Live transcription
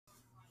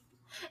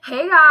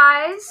Hey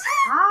guys!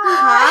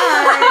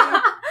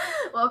 Hi!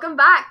 Welcome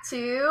back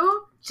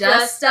to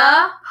Just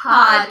a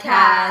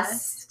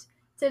Podcast.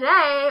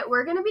 Today,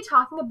 we're going to be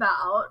talking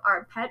about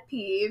our pet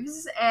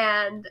peeves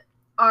and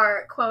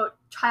our, quote,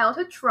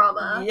 childhood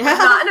trauma. Yeah.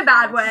 Not in a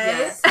bad way.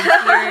 Yes,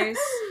 cheers.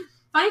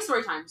 Funny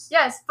story times.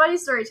 Yes, funny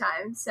story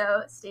time.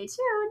 So, stay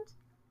tuned.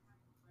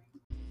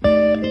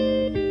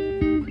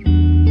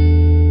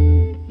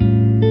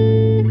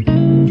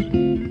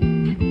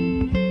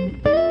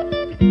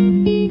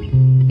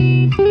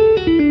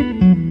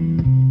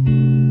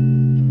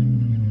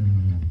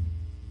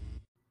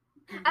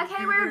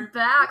 Okay, we're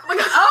back. Oh my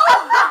God.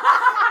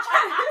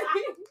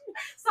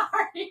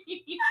 Sorry.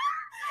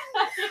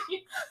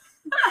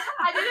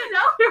 I didn't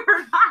know we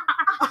were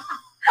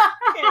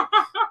back.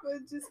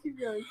 But just keep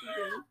going.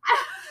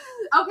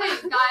 Okay,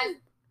 guys.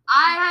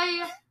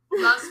 I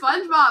love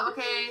SpongeBob,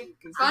 okay?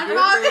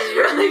 SpongeBob is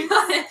really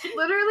good.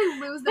 Literally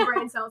lose the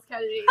brain cells,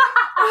 Kennedy.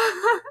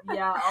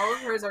 Yeah, all of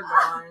hers are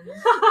gone.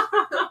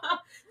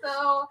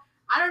 So,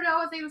 I don't know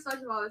what thing with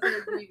SpongeBob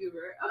is in a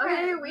Goober.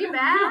 Okay, we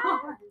back.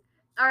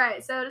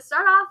 Alright, so to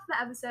start off the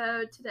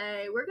episode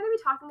today, we're going to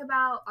be talking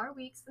about our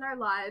weeks and our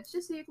lives,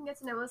 just so you can get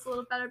to know us a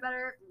little better.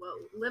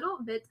 Whoa, little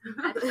bit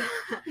better.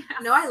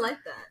 No, I like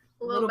that.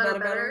 A little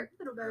better.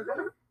 Little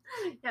better.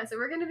 Yeah, so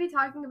we're going to be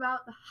talking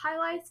about the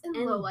highlights and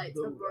lowlights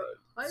of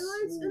lowlights.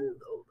 highlights and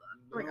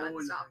lowlights. Oh my god,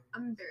 stop.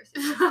 I'm embarrassed.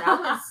 That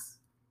was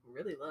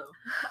really low.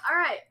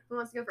 Alright, who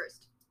wants to go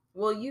first?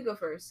 Well, you go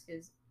first,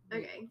 because...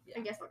 Okay, Yeah.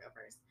 I guess I'll go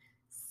first.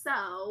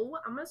 So,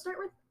 I'm going to start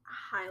with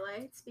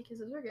highlights, because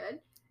those are good.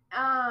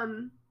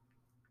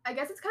 I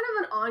guess it's kind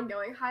of an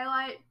ongoing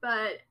highlight,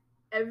 but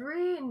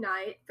every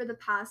night for the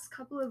past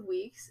couple of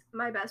weeks,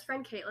 my best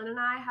friend Caitlin and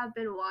I have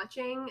been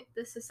watching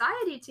The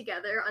Society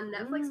together on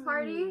Netflix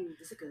Party.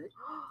 Is it good?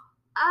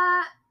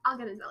 I'll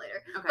get into that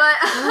later. Okay.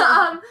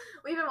 But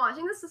we've been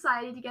watching The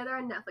Society together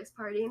on Netflix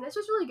Party, and it's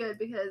just really good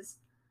because,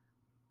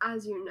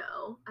 as you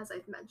know, as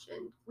I've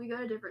mentioned, we go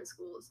to different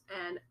schools,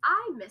 and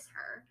I miss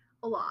her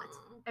a lot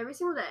every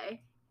single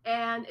day.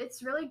 And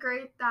it's really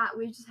great that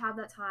we just have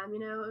that time, you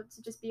know,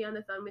 to just be on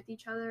the phone with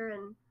each other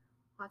and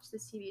watch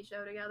this TV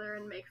show together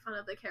and make fun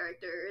of the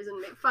characters and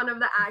make fun of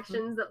the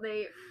actions that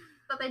they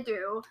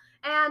do.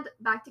 And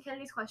back to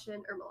Kennedy's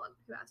question, or Milan,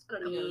 who asked? I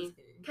don't know. Me.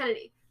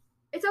 Kennedy.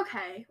 It's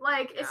okay.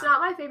 Like, it's Yeah.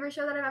 not my favorite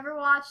show that I've ever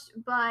watched,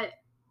 but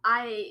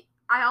I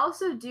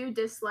also do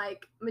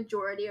dislike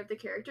majority of the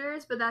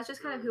characters, but that's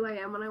just kind of who I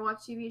am when I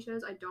watch TV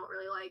shows. I don't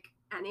really like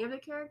any of the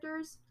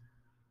characters.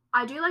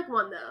 I do like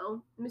one,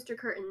 though. Mr.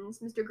 Curtains,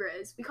 Mr.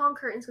 Grizz. We call him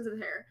Curtains because of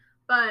his hair.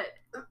 But,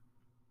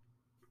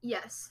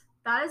 yes,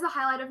 that is the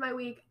highlight of my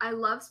week. I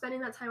love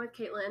spending that time with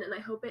Caitlin, and I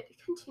hope it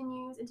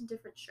continues into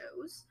different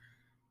shows.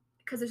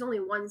 Because there's only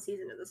one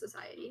season of The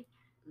Society.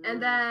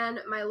 And then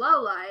my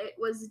low light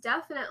was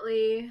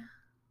definitely,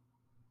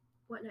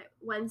 what night?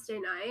 Wednesday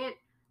night.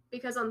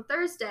 Because on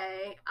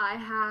Thursday, I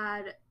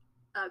had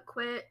a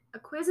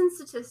quiz in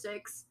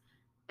statistics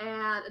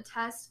and a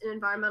test in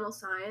environmental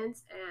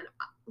science, and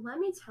let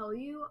me tell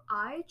you,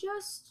 I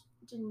just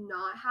did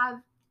not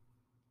have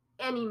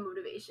any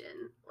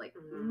motivation, like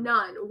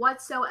none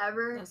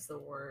whatsoever. That's the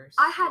worst.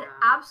 I had Yeah.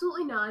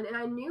 absolutely none, and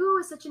I knew it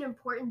was such an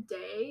important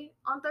day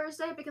on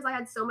Thursday because I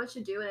had so much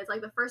to do, and it's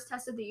like the first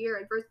test of the year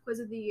and first quiz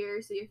of the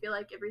year, so you feel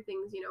like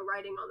everything's, you know,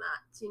 riding on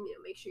that to, you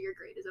know, make sure your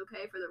grade is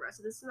okay for the rest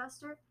of the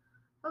semester.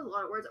 That was a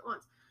lot of words at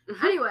once.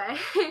 Anyway,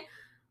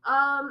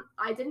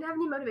 I didn't have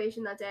any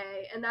motivation that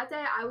day, and that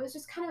day I was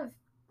just kind of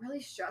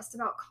really stressed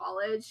about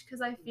college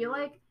because I feel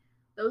like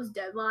those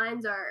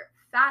deadlines are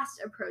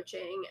fast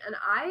approaching, and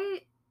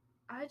I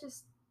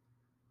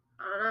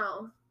don't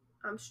know.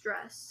 I'm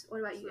stressed. What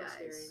about you So guys?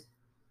 scary.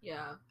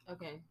 Yeah,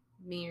 okay.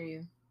 Me or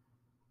you?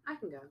 I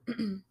can go.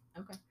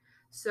 Okay.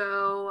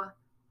 So,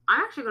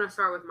 I'm actually going to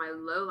start with my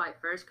low light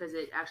first because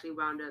it actually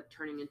wound up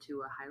turning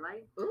into a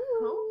highlight.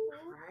 Ooh.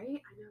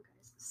 Right? I know,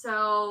 guys.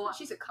 So,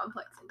 She's a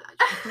complex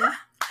individual.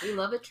 We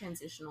love a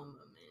transitional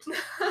moment.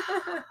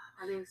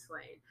 let me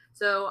explain.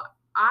 So,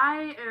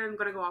 I am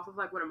going to go off of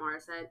like what Amara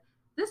said.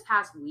 This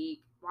past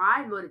week,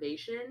 my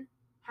motivation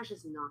has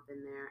just not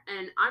been there.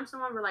 And I'm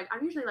someone where, like,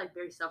 I'm usually, like,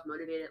 very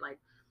self-motivated. Like,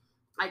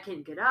 I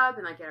can get up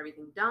and, like, get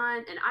everything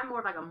done. And I'm more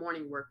of, like, a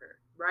morning worker,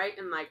 right?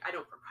 And, like, I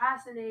don't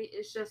procrastinate.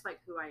 It's just, like,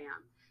 who I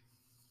am.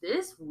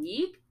 This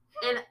week,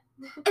 and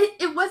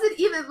it wasn't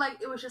even,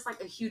 like, it was just, like,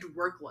 a huge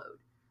workload.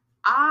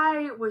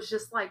 I was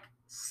just, like,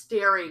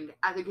 staring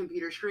at the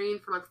computer screen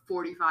for, like,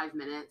 45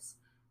 minutes.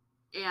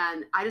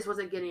 And I just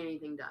wasn't getting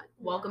anything done.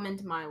 Welcome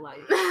into my life.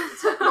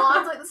 Milan's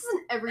like, this is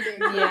an everyday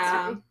thing.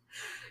 Yeah.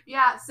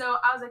 Yeah, so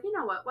I was like, you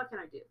know what can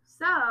I do?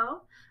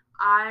 So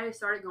I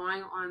started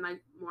going on my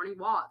morning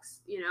walks.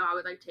 You know, I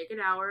would like take an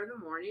hour in the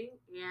morning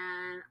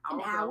and I'll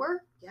An go-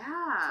 hour? Yeah.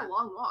 That's a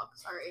long walk.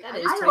 Sorry. That I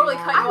is totally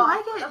pretty cut long. you off. I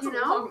like it, That's you a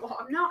know? long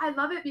walk. No, I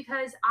love it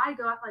because I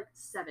go at like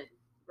 7,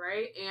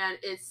 right? And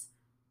it's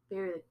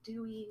very like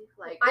dewy.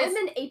 Like I'm it's-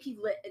 in AP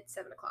Lit at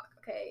 7 o'clock,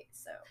 okay?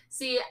 So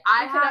see,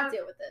 I I cannot have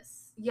deal with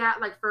this. yeah,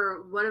 like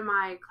for one of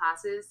my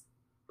classes,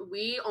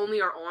 we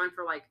only are on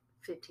for like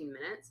 15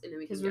 minutes and then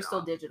we can Because get we're still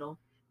off. digital.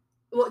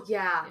 Well,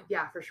 yeah,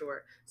 for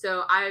sure.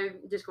 So I'm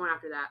just going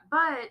after that.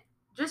 But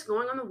just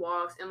going on the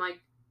walks and like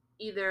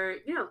either,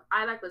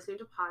 I like listening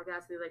to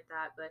podcasts, things like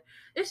that, but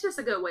it's just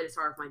a good way to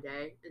start off my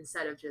day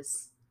instead of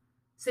just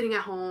sitting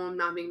at home,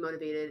 not being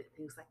motivated,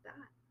 things like that.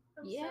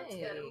 That's good.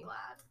 I'm Yay.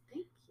 glad.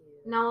 Thank you.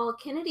 Now,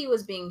 Kennedy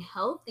was being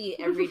healthy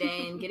every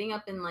day and getting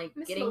up and like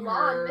Miss getting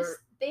Milan, her Miss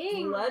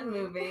Thing. blood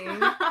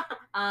moving.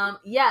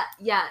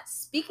 Yeah.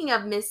 Speaking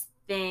of Miss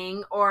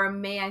Thing, or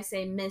may I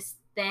say Miss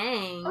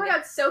Thing? Oh my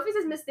god, Sophie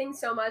says Miss Thing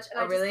so much, and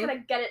Oh, I just really? kind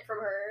of get it from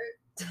her.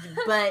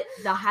 But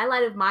the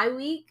highlight of my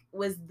week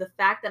was the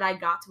fact that I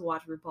got to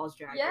watch RuPaul's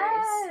Drag Race.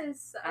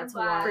 Yes, That's I'm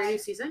why. glad. For your new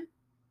season?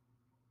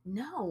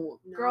 No,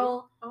 No?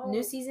 girl, Oh.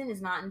 new season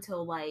is not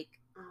until like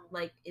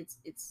Oh.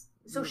 it's.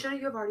 So shouldn't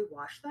you have already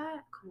watched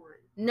that? Come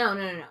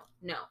on.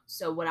 No.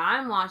 So what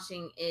I'm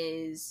watching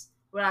is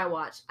what I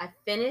watched. I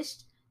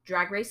finished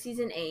Drag Race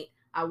season 8.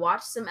 I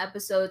watched some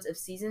episodes of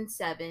season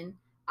 7.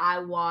 I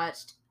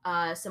watched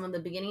some of the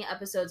beginning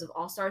episodes of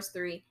All Stars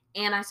 3,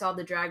 and I saw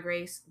the Drag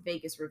Race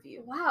Vegas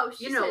review. Wow,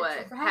 she You know said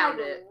what? Drag Pound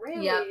it.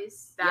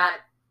 Race. Yep.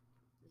 That,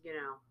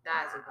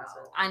 that's Wow.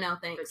 impressive. I know,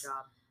 thanks. Good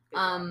job. Good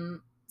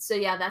job. So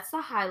yeah, that's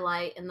the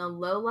highlight, and the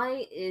low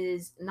light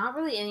is not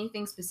really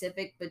anything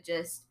specific, but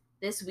just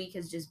this week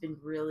has just been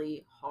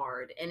really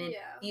hard, and it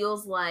Yeah.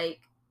 feels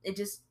like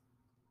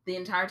the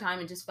entire time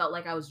it just felt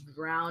like I was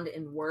drowned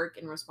in work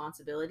and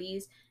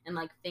responsibilities and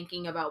like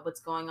thinking about what's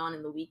going on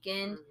in the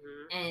weekend,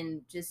 Mhm.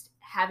 and just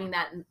having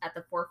that at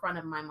the forefront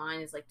of my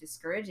mind is like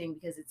discouraging,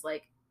 because it's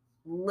like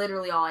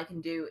literally all I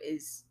can do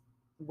is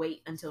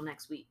wait until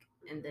next week,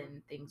 and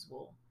then things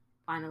will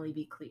finally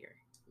be clear.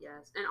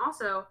 Yes. And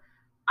also,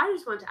 I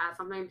just wanted to add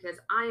something because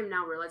I am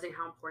now realizing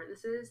how important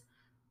this is.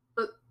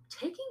 But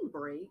taking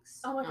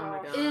breaks Oh my Oh my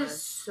god. God.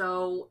 is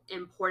so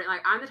important.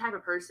 Like, I'm the type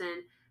of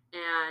person,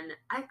 and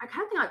I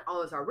kind of think like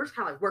all of us are. We're just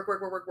kind of like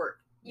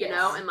work, you Yes.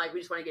 know? And like, we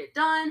just want to get it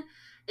done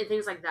and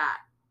things like that.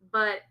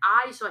 But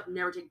I used to like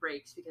never take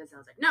breaks because I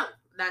was like, no,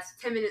 that's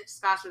 10 minutes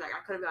faster. Like,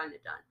 I could have gotten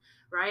it done.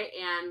 Right.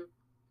 And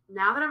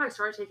now that I've like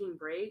started taking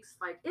breaks,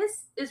 like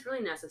it's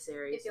really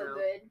necessary. It feels so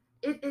good.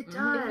 It Mhm.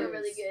 does. It feel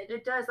really good.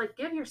 It does. Like,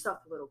 give yourself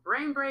a little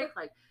brain break.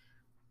 Like,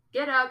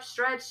 get up,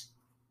 stretch.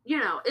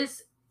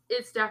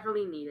 It's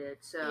definitely needed.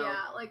 So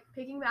Yeah, like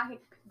piggybacking.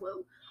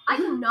 Whoa, I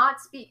cannot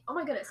speak. Oh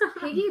my goodness,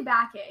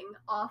 piggybacking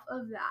off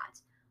of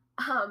that.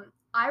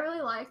 I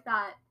really like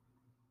that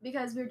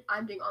because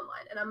I'm doing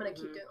online, and I'm gonna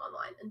keep Mhm. doing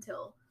online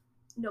until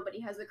nobody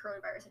has the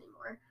coronavirus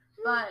anymore.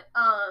 But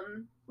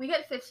we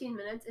get 15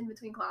 minutes in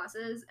between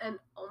classes, and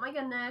oh my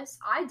goodness,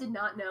 I did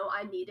not know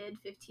I needed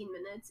 15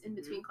 minutes in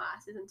between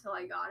classes until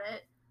I got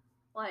it.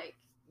 Like,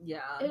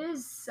 Yeah. it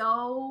is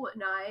so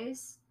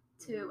nice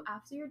to,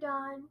 after you're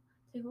done,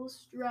 take a little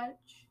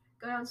stretch,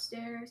 go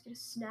downstairs, get a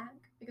snack,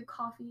 make a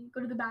coffee,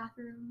 go to the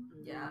bathroom.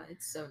 Yeah,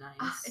 it's so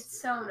nice.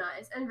 It's so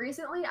nice. And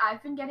recently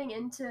I've been getting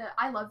into,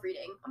 I love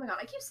reading. Oh my god,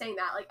 I keep saying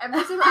that. Like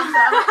every single episode,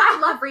 I'm like, I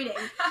love reading.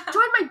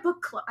 Join my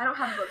book club. I don't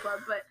have a book club,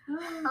 but You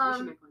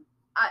should make one.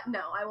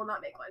 no, I will not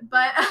make one.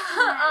 But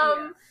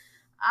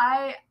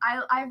I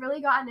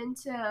really gotten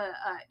into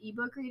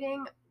ebook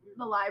reading.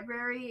 The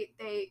library,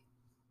 they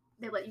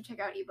let you check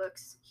out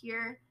ebooks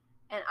here,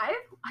 and I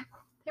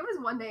there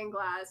was one day in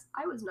class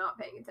I was not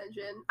paying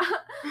attention.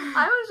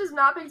 I was just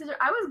not paying attention.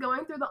 I was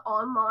going through the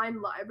online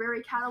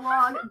library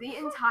catalog the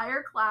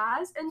entire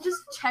class and just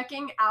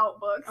checking out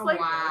books. Oh, like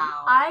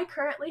wow. I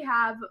currently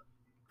have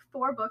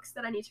 4 books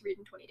that I need to read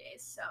in 20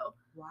 days. So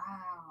Wow.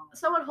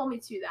 someone hold me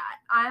to that.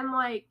 I'm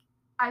like,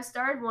 I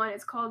started one.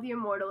 It's called The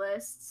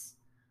Immortalists.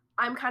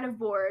 I'm kind of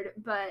bored,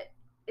 but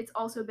it's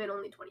also been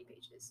only 20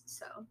 pages.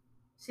 So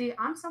See,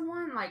 I'm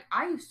someone like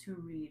I used to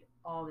read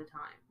all the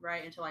time,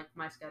 right? Until like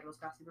my schedules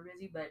got super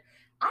busy, but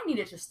I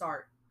needed to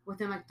start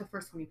within like the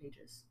first 20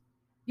 pages.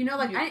 You know,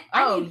 like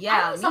I need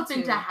me something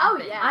too. to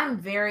happen. Oh, yeah.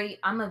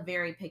 I'm a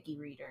very picky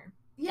reader.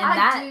 yeah, And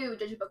I do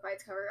judge a book by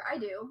its cover. I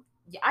do.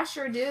 Yeah, I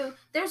sure do.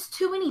 There's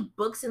too many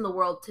books in the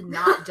world to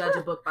not judge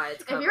a book by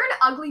its cover. If you're an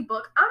ugly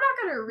book, I'm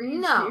not gonna read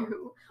No.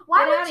 you.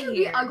 Why Get would outta you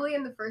here. be ugly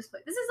in the first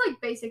place? This is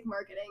like basic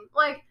marketing.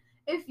 Like,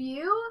 if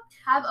you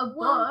have a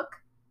Well, book,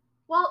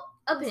 well,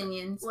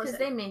 Opinions, because listen.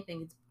 they may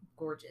think it's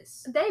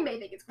gorgeous. they may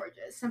think it's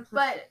gorgeous. Simplistic.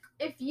 But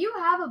if you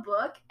have a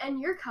book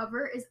and your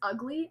cover is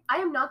ugly, I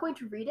am not going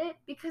to read it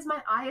because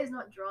my eye is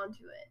not drawn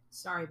to it.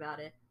 Sorry about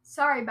it.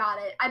 Sorry about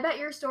it. I bet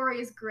your story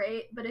is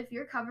great, but if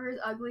your cover is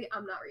ugly,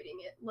 I'm not reading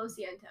it. Lo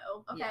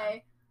siento,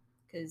 okay?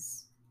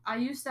 Because I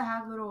used to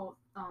have little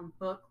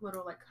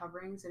little like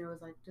coverings, and it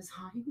was like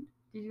designed.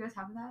 Did you guys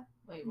have that?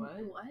 wait, what?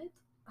 What?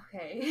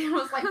 Okay, it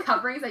was like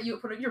coverings that you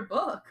would put in your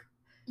book.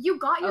 You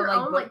got your like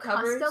own book like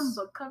covers? custom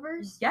book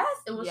covers? Yes,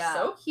 it was Yeah.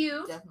 so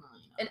cute. Definitely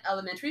not. In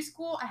elementary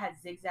school, I had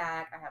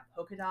zigzag, I had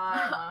polka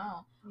dot.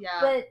 Wow. Yeah,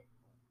 But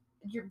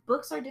your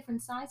books are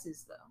different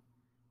sizes, though.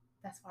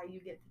 that's why you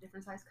get the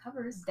different size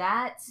covers.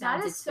 That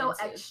sounds That is so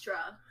expensive.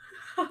 extra.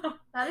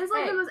 That is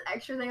like Hey. the most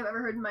extra thing I've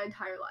ever heard in my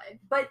entire life.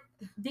 But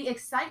the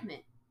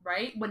excitement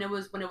right? When it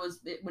was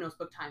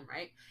book time,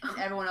 right? And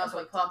everyone else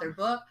would like pull out their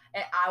book,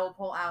 and I will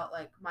pull out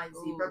like my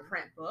zebra Ooh.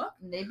 print book.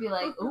 And they'd be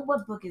like, "Oh,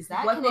 what book is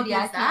that? What Kennedy? book is I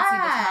can't see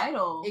that?" the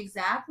title."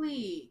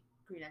 Exactly.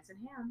 Green Eggs and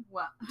Ham.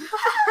 Well,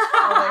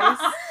 Always.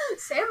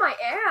 Sam, I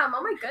am.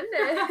 Oh my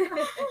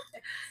goodness.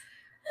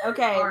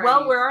 okay. Alrighty.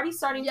 Well, we're already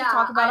starting to Yeah,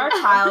 talk about I our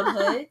know.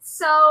 childhoods.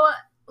 So,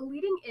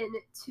 leading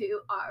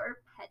into our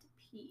pet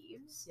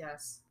peeves,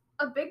 Yes.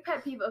 a big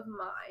pet peeve of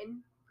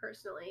mine,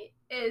 personally,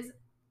 is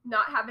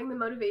not having the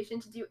motivation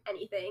to do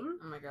anything.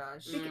 Oh my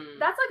gosh.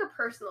 That's like a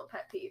personal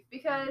pet peeve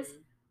because,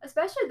 Mhm.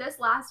 especially this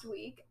last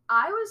week,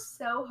 I was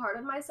so hard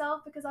on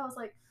myself because I was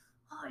like,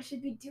 oh, I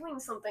should be doing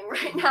something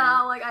right Mhm.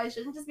 now. Like, I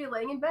shouldn't just be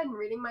laying in bed and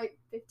reading my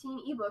 15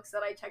 ebooks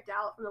that I checked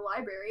out from the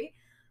library.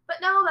 But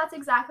no, that's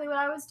exactly what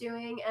I was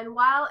doing. And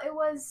while it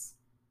was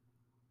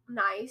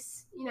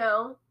nice, you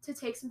know, to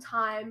take some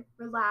time,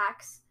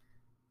 relax,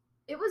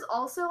 it was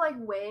also like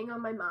weighing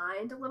on my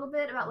mind a little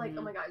bit about like,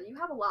 oh Mhm. my god, you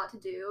have a lot to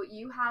do.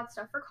 You have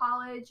stuff for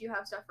college, you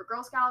have stuff for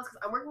Girl Scouts,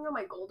 because I'm working on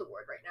my gold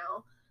award right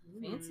now.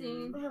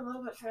 Fancy. A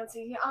little bit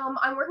fancy.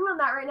 I'm working on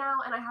that right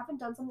now, and I haven't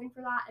done something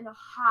for that in a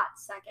hot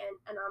second,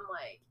 and I'm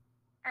like,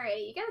 all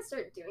right, you gotta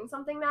start doing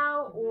something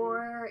now, Mhm.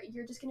 or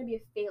you're just gonna be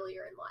a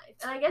failure in life.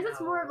 And I guess it's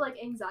more of No. like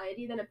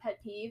anxiety than a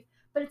pet peeve,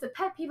 but it's a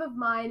pet peeve of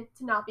mine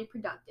to not be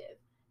productive.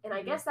 And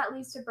I Mhm. guess that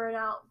leads to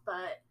burnout,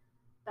 but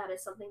that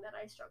is something that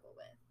I struggle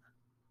with.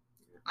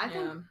 I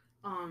think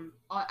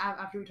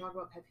after we talk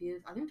about pet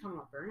peeves, I think talking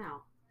about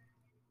burnout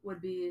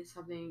would be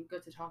something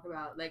good to talk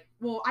about. Like,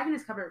 well, I can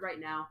just cover it right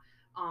now.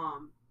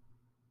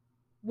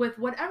 With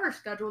whatever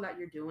schedule that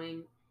you're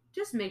doing,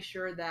 just make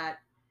sure that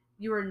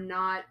you are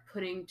not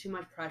putting too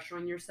much pressure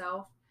on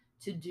yourself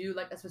to do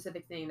like a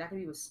specific thing. That can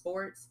be with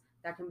sports,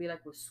 that can be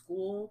like with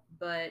school,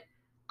 but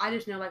I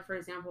just know, like, for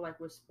example, like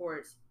with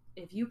sports,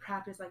 if you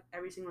practice like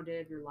every single day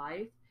of your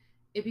life,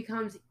 it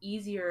becomes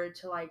easier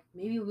to like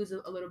maybe lose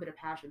a little bit of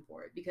passion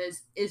for it,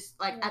 because it's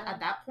like at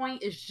that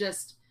point it's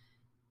just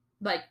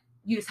like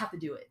you just have to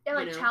do it. Yeah,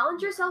 like you know?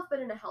 challenge yourself, but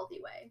in a healthy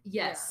way.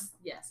 Yes,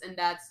 and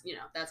that's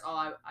that's all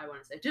I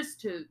want to say, just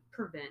to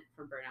prevent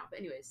from burnout. But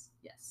anyways,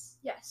 yes.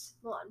 Yes,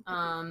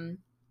 Milan.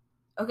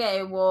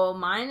 Okay, well,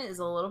 mine is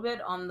a little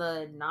bit on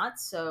the not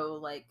so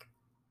like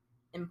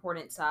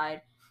important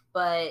side,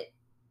 but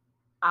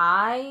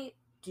I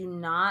do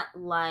not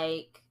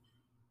like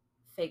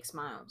fake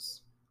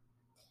smiles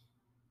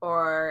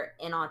or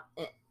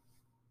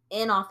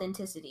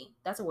inauthenticity.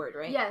 That's a word,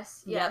 right?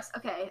 Yes. Yep.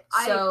 Okay,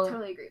 So- I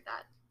totally agree with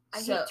that.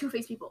 I so- hate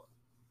two-faced people.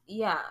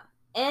 Yeah.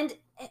 And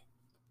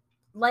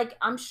like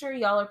I'm sure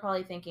y'all are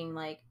probably thinking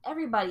like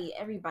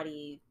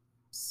everybody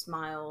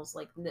smiles,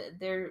 like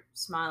their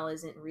smile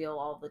isn't real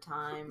all the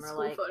time, or School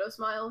like photo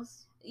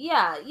smiles.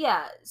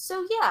 yeah.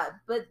 So yeah,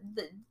 but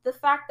the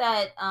fact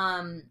that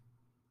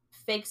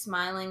fake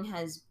smiling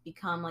has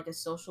become like a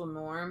social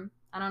norm,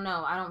 I don't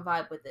know, I don't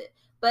vibe with it.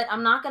 But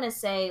I'm not gonna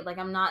say, like,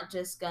 I'm not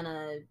just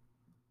gonna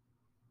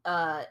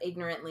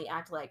ignorantly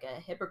act like a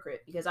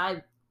hypocrite, because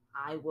I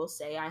will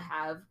say I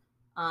have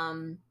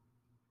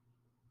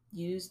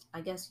used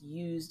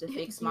a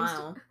fake Used-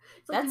 smile.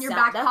 It's like in That your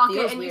sound- back that pocket,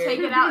 feels and you weird. take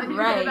it out and you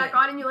put Right. it back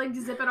on and you like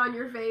zip it on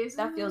your face.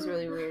 That feels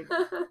really weird.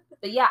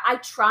 But yeah, I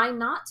try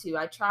not to.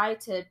 I try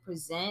to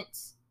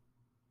present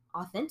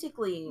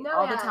authentically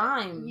all the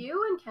time.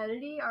 You and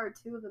Kennedy are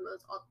two of the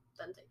most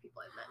authentic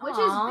people I've met, which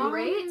Aw. is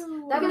great.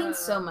 That Yeah. means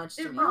so much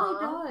to It me. really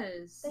Aw.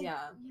 does.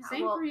 Yeah.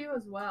 Same well, for you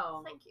as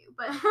well. Thank you.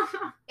 But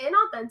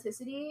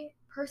inauthenticity,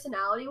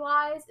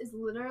 personality-wise, is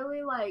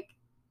literally like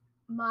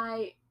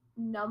my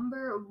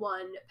number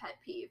one pet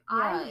peeve. Yeah,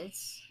 I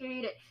it's-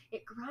 hate it.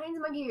 It grinds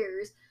my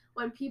gears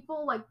when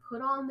people like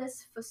put on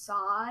this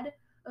facade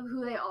of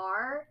who they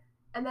are,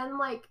 and then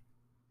like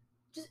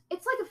just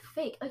it's like a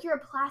fake. Like you're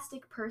a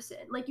plastic person.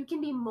 Like you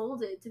can be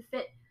molded to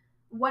fit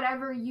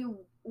whatever you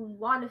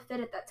want to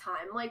fit at that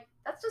time. Like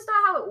that's just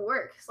not how it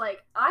works.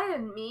 Like I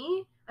am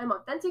me. I'm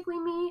authentically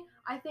me.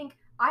 I think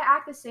I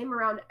act the same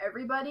around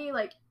everybody.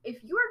 Like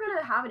if you are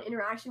gonna have an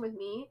interaction with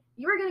me,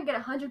 you are gonna get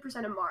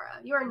 100% Amara.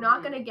 You are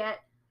not Mhm. gonna get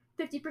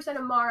 50%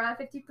 Amara,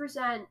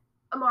 50%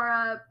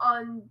 Amara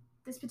on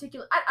this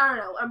particular. I don't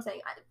know what I'm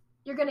saying.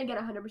 You're gonna get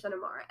 100%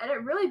 Amara, and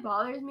it really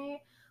bothers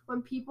me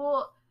when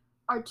people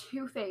are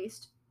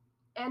two-faced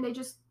and they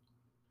just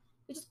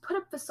put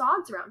up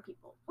facades around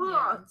people. Ugh,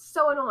 Yeah. it's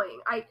so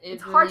annoying.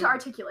 It's hard to really-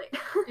 articulate.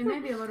 It may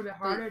be a little bit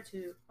harder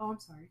to. Oh, I'm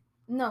sorry.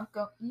 No,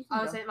 go. You can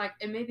I was go. saying, like,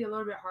 it may be a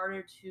little bit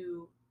harder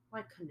to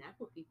like connect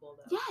with people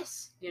though.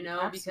 Yes. You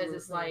know, because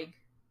it's Absolutely.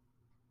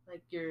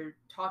 like you're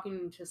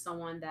talking to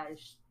someone that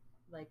is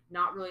like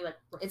not really like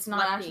It's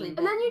not actually reflecting.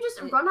 And then you just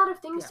It- run out of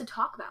things yeah. to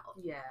talk about.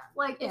 Yeah.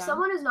 Like if Yeah.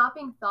 someone is not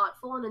being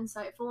thoughtful and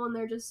insightful and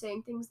they're just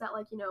saying things that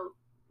like,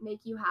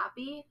 make you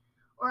happy,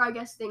 or I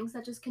guess things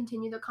that just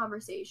continue the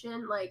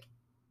conversation, like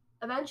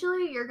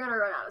eventually you're gonna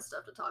run out of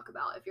stuff to talk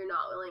about if you're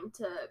not willing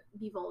to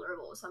be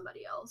vulnerable with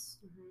somebody else.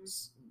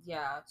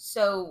 Yeah.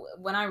 So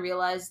when I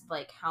realized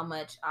like how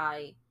much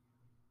I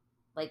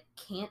like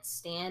can't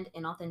stand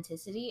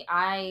inauthenticity,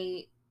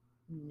 I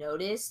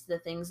noticed the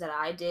things that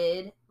I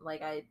did.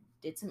 Like I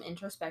did some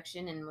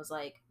introspection and was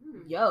like,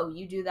 Hmm. yo,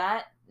 you do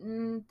that,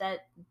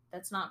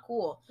 that's not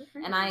cool.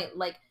 And I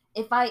like,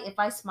 if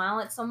I smile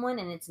at someone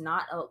and it's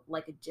not a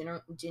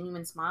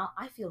genuine smile,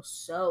 I feel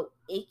so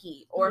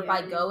icky. Or if I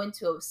Yeah. go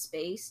into a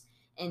space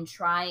and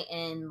try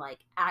and like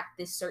act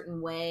this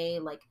certain way,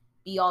 like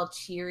be all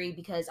cheery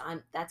because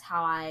that's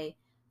how I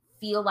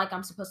feel like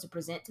I'm supposed to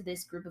present to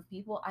this group of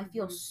people, I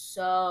feel Mhm.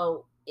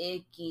 so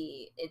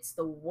icky. It's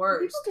the People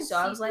worst. can So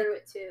I see was like, through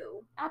it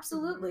too.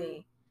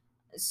 absolutely.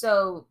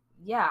 So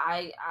yeah,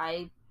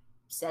 I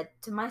said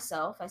to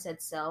myself, I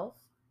said, self,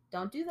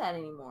 don't do that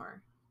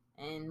anymore.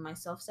 And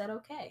myself said,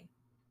 okay.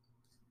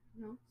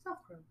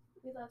 Self-growth.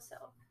 We love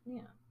self.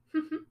 Yeah.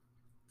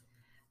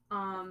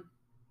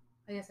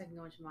 I guess I can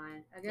go into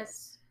mine. I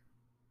guess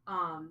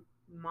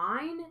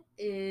mine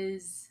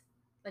is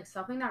like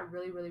something that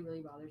really, really,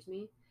 really bothers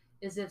me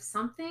is if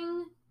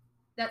something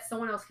that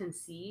someone else can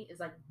see is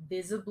like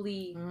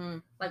visibly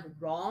like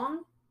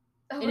wrong,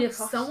 Oh and my if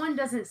gosh. someone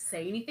doesn't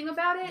say anything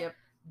about it, Yep.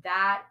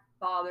 that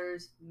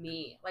bothers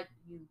me. Like,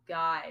 you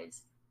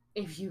guys,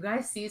 if you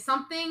guys see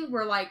something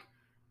where like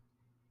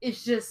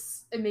it's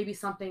just it may be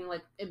something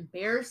like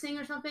embarrassing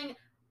or something,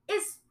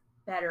 it's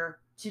better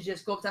to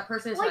just go up to that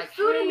person and say, like like,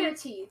 food in hey, their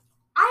teeth.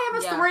 I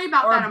have a Yeah. story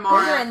about Or that, a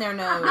Amara. booger in their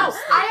nose. No,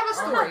 I have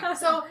a Like, story.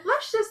 So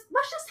let's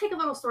just take a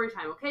little story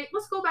time, okay?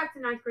 Let's go back to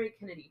 9th grade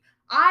Kennedy.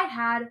 I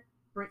had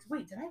braces.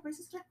 Wait, did I have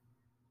braces?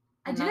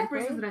 I In did have ninth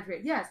braces grade? in 9th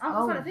grade. Yes, I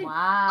was Oh, trying to think.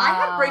 wow. I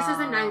had braces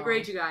in 9th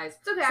grade, you guys.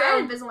 It's okay. So- I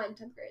had Invisalign in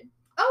 10th grade.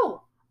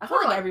 Oh, I feel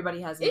hold like on.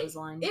 everybody has It-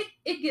 Invisalign.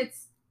 it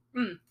gets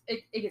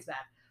it gets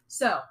bad.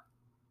 So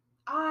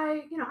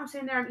I'm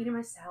sitting there, I'm eating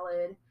my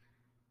salad.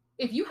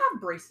 If you have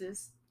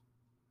braces,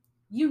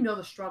 you know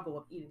the struggle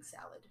of eating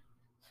salad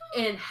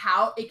and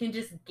how it can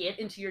just get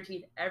into your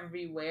teeth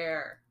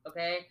everywhere.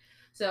 Okay,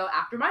 so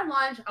after my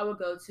lunch, I would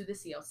go to the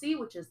CLC,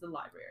 which is the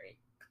library.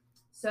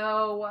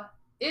 So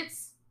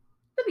it's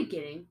the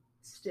beginning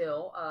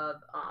still of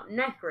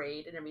 9th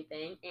grade and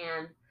everything,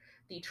 and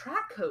the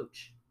track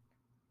coach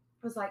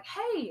was like,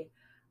 hey,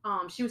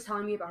 she was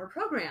telling me about her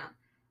program.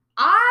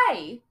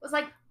 I was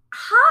like,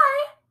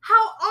 hi,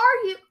 how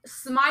are you?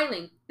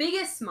 Smiling,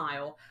 biggest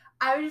smile.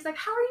 I was just like,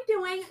 how are you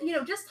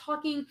doing? Just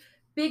talking,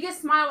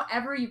 biggest smile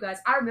ever, you guys.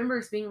 I remember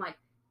just being like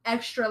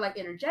extra like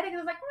energetic. I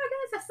was like, oh my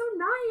goodness, that's so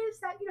nice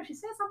that she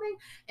said something.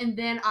 And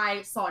then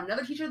I saw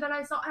another teacher that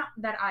I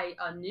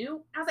knew,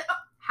 and I was like, oh,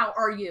 how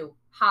are you?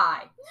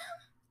 Hi.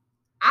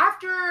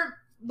 After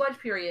lunch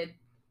period,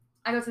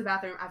 I go to the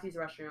bathroom, I have to use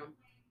the restroom,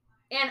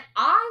 and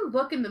I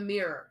look in the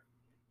mirror.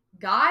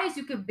 Guys,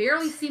 you could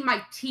barely see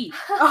my teeth.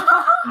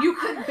 You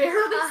could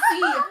barely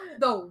see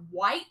the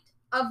white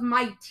of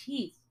my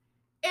teeth.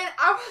 And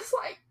I was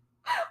like,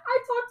 I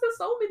talked to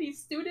so many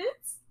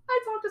students. I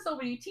talked to so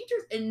many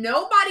teachers, and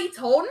nobody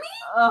told me.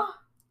 Ugh.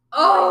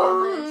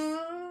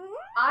 Oh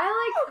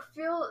I like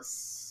feel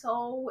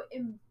so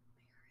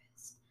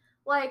embarrassed.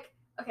 Like,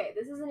 okay,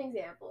 this is an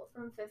example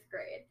from 5th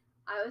grade.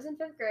 I was in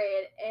 5th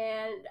grade,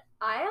 and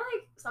I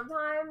like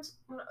sometimes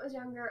when I was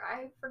younger,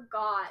 I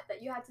forgot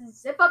that you had to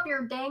zip up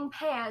your dang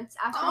pants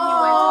after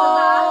you went to the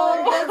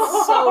bathroom.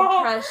 That's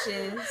so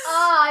precious.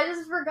 I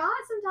just forgot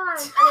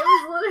sometimes, and it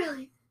was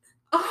literally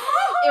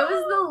it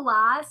was the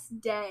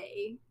last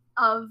day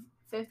of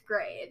 5th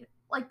grade,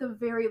 like the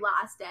very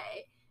last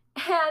day.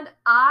 And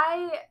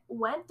I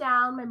went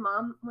down, my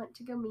mom went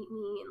to go meet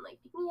me and like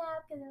pick me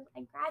up because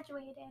I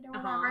graduated or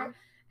whatever.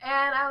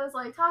 And I was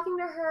like talking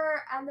to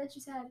her, and then she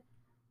said,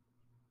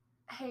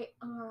 hey,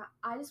 Amara,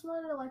 I just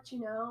wanted to let you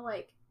know,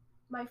 like,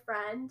 my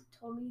friend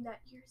told me that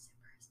your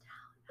zipper's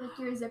down. Like,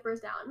 your zipper's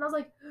down. And I was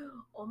like,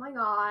 oh my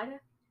god,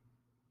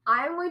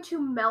 I'm going to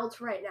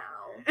melt right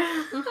now.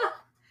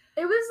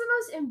 It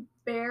was the most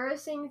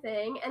embarrassing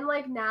thing. And,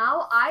 like,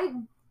 now I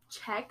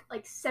check,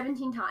 like,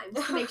 17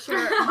 times to make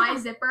sure my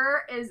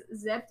zipper is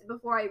zipped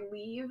before I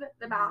leave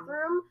the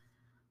bathroom.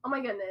 Oh my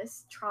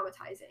goodness,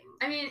 traumatizing.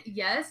 I mean,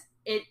 yes,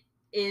 it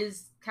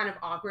is kind of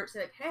awkward to say,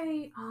 like,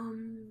 hey,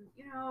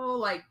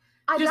 like,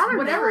 just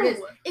whatever it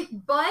is.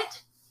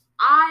 But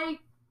I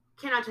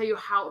cannot tell you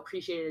how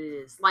appreciated it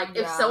is. Like,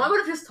 if someone would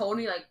have just told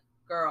me, like,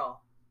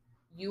 girl,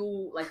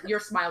 you, like, your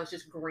smile is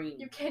just green.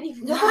 You can't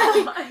even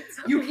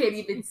You can't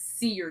even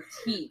see your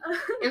teeth.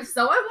 If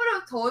someone would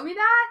have told me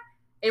that,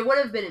 it would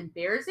have been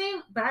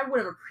embarrassing, but I would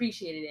have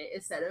appreciated it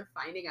instead of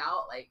finding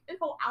out, like, a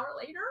whole hour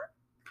later.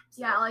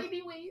 So, yeah, like,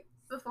 anyway.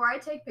 Before I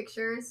take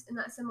pictures in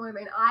that similar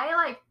vein, I,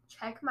 like,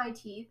 check my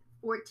teeth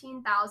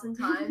 14,000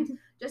 times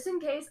just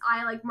in case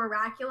I, like,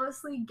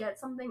 miraculously get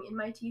something in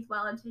my teeth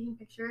while I'm taking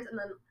pictures, and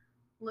then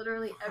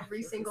literally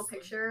every single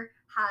picture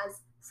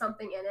has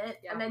something in it,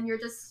 and then you're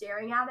just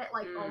staring at it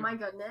like, oh my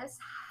goodness,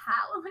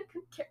 how am I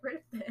gonna get rid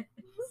of this?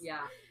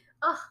 Yeah.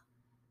 Ugh.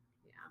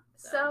 Yeah.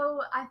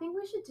 So I think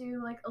we should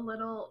do, like, a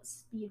little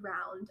speed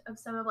round of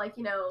some of, like,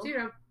 Speed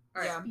round.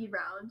 All right. Yeah. Speed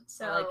round.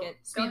 So I like it.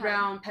 Speed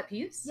round pet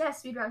peeves? Yeah,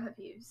 speed round pet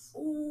peeves.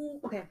 Ooh,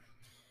 okay.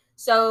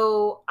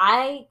 So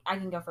I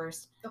can go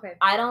first. Okay.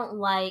 I don't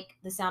like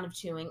the sound of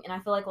chewing, and I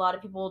feel like a lot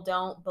of people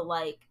don't, but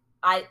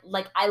I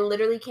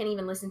literally can't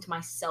even listen to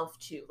myself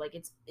chew. Like,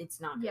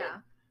 it's not good. Yeah.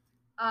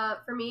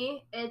 For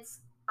me, it's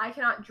I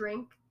cannot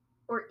drink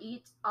or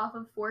eat off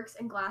of forks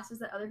and glasses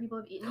that other people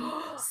have eaten.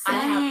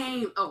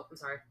 Same. Oh, I'm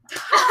sorry.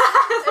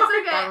 It's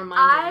okay. That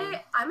reminded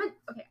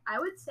me. I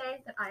would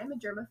say that I am a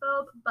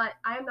germaphobe, but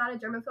I am not a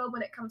germaphobe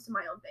when it comes to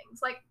my own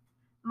things. Like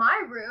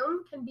my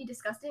room can be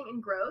disgusting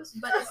and gross,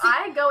 but if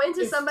I go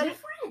into It's somebody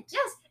different.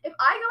 Yes, if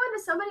I go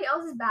into somebody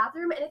else's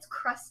bathroom and it's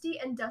crusty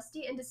and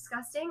dusty and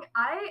disgusting,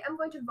 I am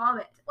going to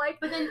vomit. Like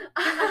But then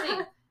here's the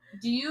thing.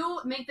 Do you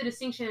make the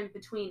distinction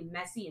between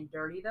messy and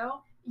dirty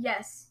though?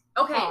 yes.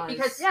 Okay, Pause.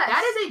 because Yes.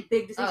 that is a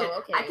big distinction. Oh,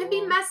 okay, I can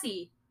be well.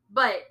 messy,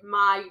 but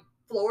my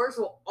floors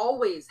will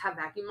always have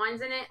vacuum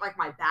lines in it. Like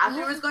my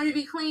bathroom is going to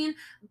be clean,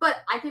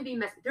 but I can be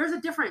messy. There's a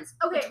difference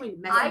Okay,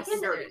 between messy I and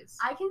can- dirty.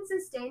 I can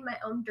sustain my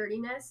own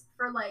dirtiness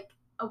for like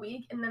a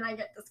week and then I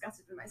get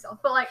disgusted with myself.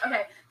 But like,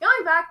 okay,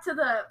 going back to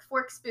the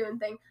fork spoon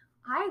thing,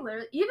 I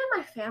literally, even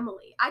my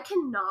family, I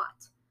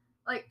cannot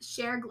like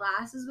share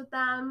glasses with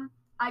them.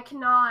 I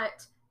cannot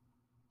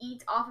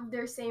eat off of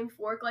their same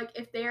fork. Like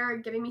if they're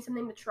giving me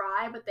something to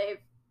try, but they've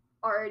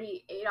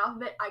already ate off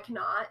of it, I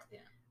cannot. Yeah.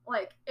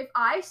 Like if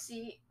I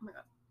see, oh my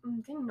god,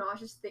 I'm getting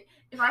nauseous.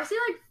 If I see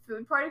like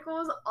food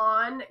particles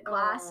on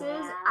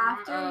glasses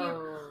after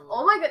you,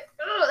 oh my god,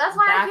 ugh, that's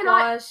why I cannot.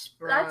 Backwash,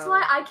 bro. That's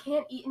why I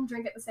can't eat and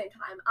drink at the same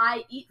time.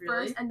 I eat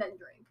Really? first and then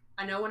drink.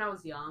 I know when I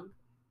was young,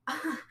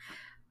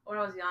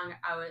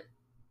 I would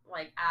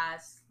like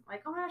ask,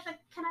 like, oh my gosh, like,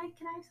 can I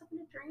have something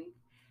to drink?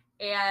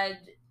 And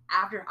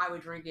after I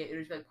would drink it, it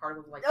would be like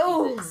particles of like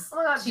Oh. pieces. Oh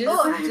my god, Just,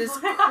 people-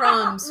 just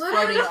crumbs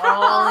Literally. floating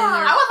all in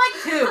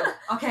I your. was like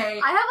 2,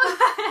 okay? I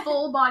have like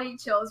full body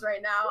chills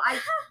right now.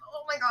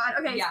 Oh my god.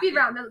 Okay, Yeah. speed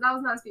round. That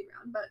was not a speed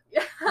round, but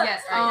yeah.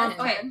 Yes. Alright,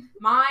 Okay.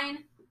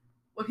 Mine.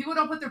 When people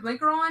don't put their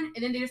blinker on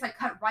and then they just like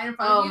cut right in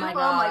front Oh of you. my Oh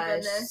my gosh.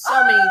 goodness.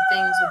 So many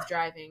things with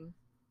driving.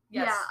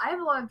 Yes. Yeah, I have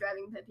a lot of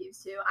driving pet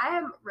peeves too. I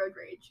am road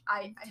rage.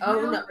 I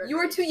Oh have no, road you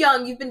were rage. too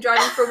young. You've been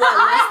driving for what,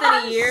 less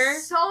than a year?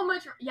 So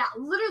much, yeah,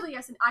 literally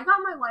yes. And I got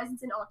my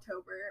license in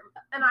October,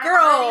 and I Girl.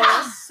 already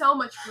have so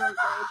much road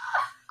rage.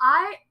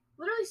 I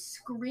literally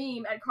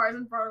scream at cars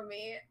in front of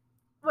me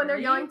when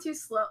Really? they're going too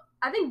slow.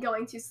 I think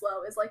going too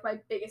slow is like my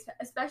biggest,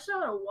 especially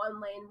on a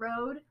 1-lane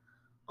road.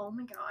 Oh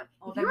my god!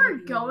 Oh, if that you are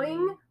might be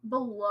going me.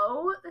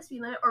 below the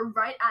speed limit or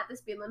right at the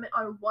speed limit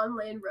on a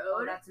 1-lane Oh,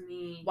 road, that's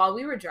me. While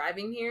we were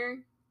driving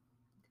here,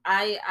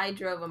 I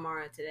drove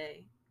Amara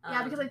today.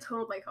 yeah, because I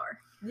totaled my car.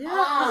 Yeah.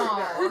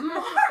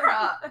 Oh,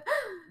 Mara.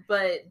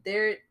 But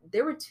there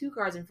were 2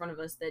 cars in front of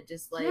us that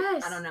just like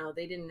Yes. I don't know,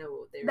 they didn't know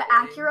what they were The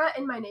doing. Acura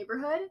in my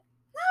neighborhood.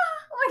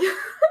 Oh my god!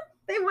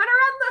 They went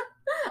around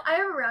the. I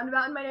have a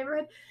roundabout in my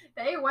neighborhood.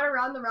 They went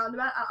around the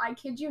roundabout. I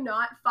kid you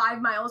not,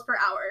 5 miles per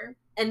hour.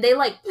 And they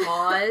like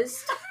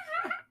paused.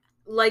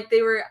 Like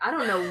they were I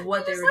don't know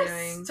what they just, were like,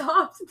 doing.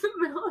 Stopped in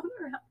the middle of the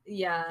road.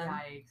 Yeah.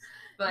 Yikes.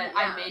 But Yeah.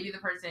 I may be the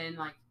person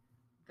like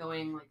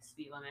going like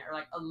speed limit or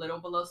like a little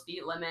below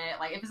speed limit.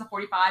 Like if it's a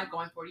 45,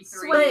 going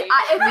 43. Wait,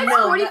 if it's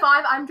No,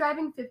 45, I'm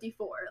driving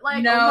 54.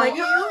 Like, No, like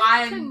you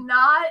I'm-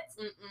 cannot.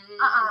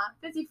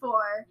 Mm-mm.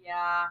 54.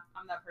 Yeah,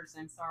 I'm that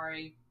person.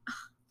 Sorry.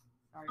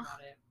 Sorry about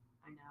it.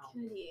 I know.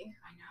 Kennedy.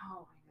 I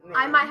know.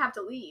 I might have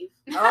to leave.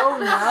 Oh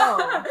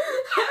no.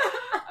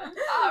 I'm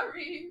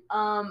sorry.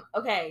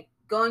 Okay,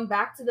 going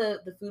back to the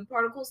food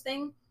particles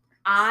thing.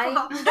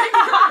 No,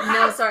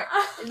 no, sorry.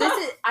 This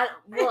is I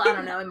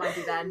don't know, it might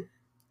be bad.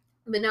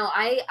 But no,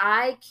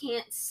 I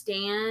can't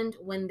stand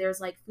when there's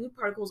like food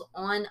particles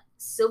on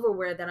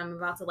silverware that I'm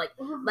about to like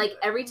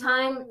every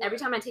time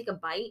I take a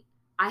bite,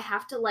 I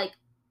have to like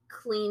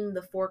clean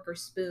the fork or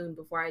spoon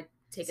before I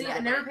take See, another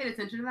I never bite. paid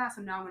attention to that,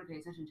 so now I'm gonna pay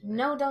attention to it.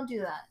 No, don't do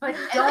that. But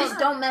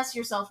Don't mess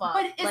yourself up.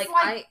 But it's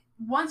like,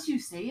 once you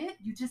say it,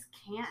 you just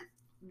can't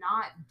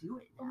not do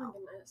it Oh my now.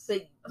 goodness.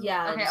 But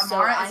yeah, Okay, so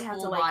Amara I is have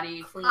to full like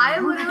body. clean.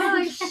 I'm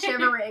literally like Okay.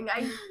 shivering.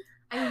 I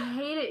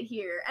hate it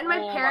here. And my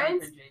Full body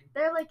parents, cringing.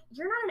 they're like,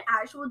 "You're not an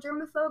actual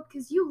germaphobe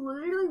because you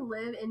literally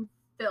live in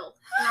filth."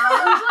 And I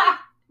was like,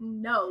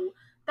 "No,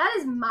 that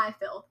is my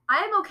filth. I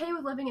am okay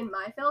with living in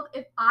my filth.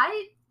 If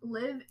I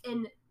live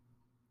in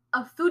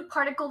a food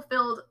particle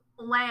filled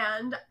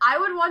land, I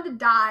would want to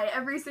die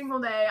every single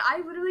day. I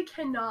literally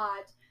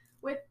cannot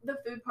with the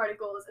food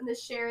particles and the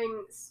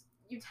sharing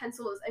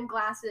utensils and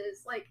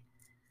glasses. Like,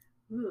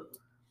 ooh,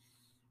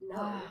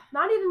 no,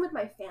 not even with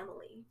my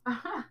family."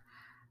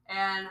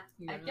 And I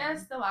Yeah.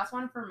 guess the last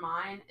one for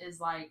mine is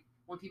like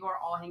when people are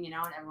all hanging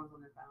out and everyone's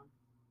on their phone.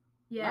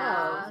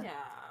 Yeah, Oh,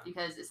 yeah.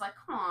 Because it's like,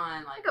 come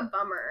on, like like a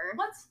bummer.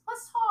 let's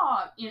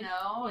talk, you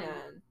know, Yeah.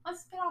 and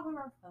let's get off of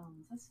our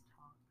phones. Let's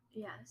talk.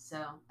 Yes.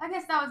 So I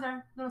guess that was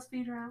our little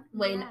speed round.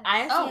 Wait, Yes.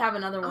 I actually Oh. have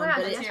another Oh one, my gosh,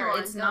 but let's it's, hear it.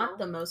 it's Go. not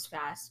the most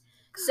fast.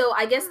 So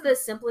I guess the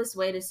simplest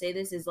way to say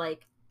this is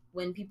like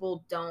when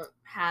people don't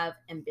have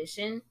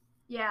ambition,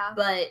 Yeah.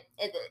 but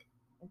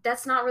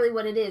that's not really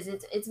what it is.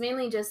 It's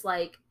mainly just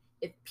like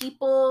if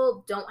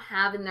people don't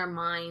have in their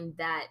mind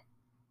that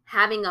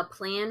having a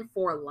plan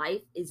for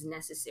life is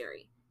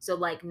necessary. So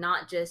like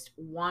not just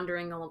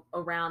wandering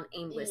around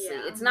aimlessly.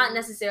 Yeah. It's not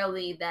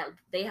necessarily that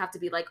they have to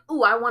be like,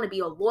 "Oh, I want to be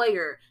a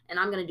lawyer and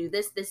I'm going to do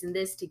this, this and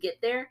this to get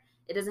there."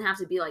 It doesn't have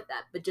to be like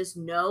that, but just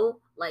know,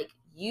 like,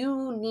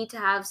 you need to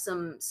have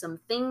some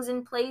things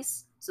in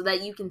place so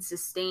that you can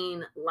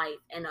sustain life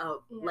and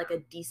like a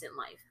decent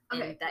life.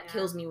 And Okay, that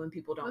kills me when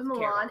people don't with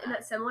care Milan, about in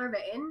that similar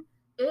vein,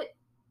 it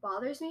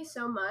bothers me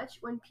so much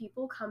when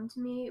people come to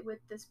me with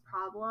this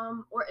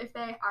problem, or if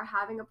they are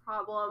having a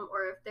problem,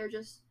 or if they're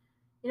just,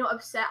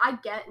 upset. I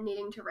get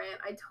needing to rant.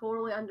 I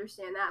totally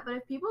understand that. But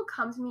if people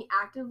come to me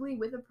actively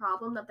with a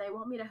problem that they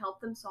want me to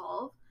help them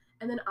solve,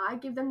 and then I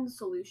give them the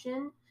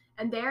solution,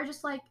 and they're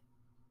just like,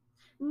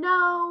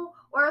 no,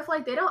 or if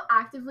like they don't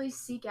actively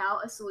seek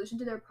out a solution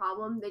to their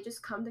problem, they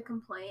just come to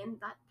complain,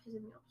 that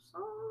pisses me off so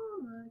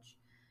much.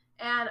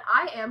 And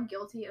I am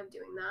guilty of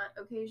doing that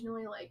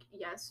occasionally. Like,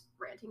 yes,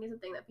 ranting is a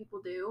thing that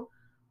people do,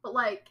 but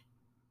like,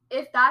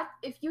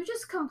 if you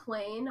just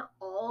complain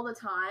all the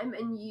time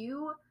and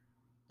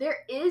there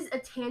is a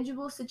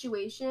tangible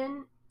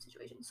solution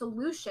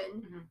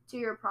to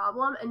your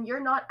problem, and you're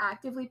not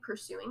actively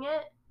pursuing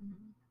it,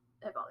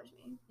 that bothers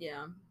me.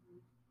 Yeah.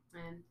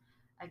 And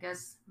I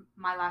guess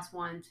my last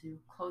one to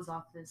close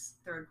off this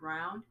third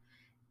round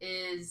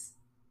is,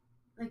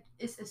 like,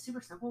 it's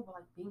super simple, but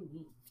like being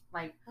mean.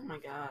 Like, oh my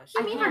gosh.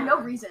 I mean, for no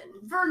reason.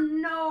 For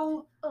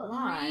no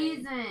Why?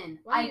 reason.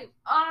 Why?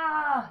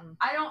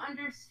 I don't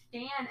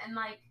understand. And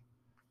like,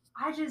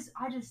 I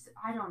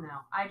don't know.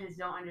 I just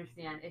don't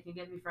understand. It can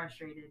get me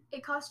frustrated.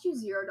 It costs you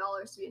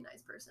 $0 to be a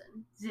nice person.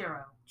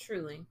 Zero.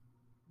 Truly.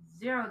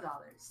 $0.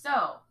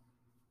 So,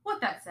 with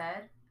that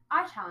said,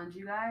 I challenge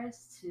you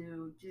guys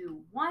to do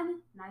one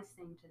nice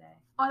thing today.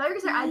 Oh, I thought you were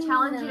going to say, I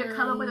challenge you to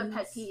come up with a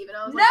pet peeve. And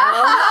I was No! like,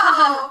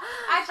 oh.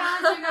 I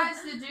challenge you guys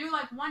to do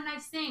like one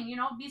nice thing.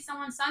 Be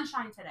someone's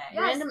sunshine today.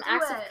 Yes, Random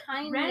acts of it.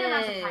 kindness. Random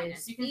acts of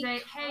kindness. You can Be say,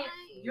 hey, kind.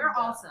 you're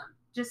awesome.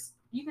 Just,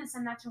 you can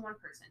send that to one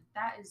person.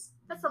 That's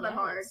not that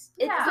hard. It's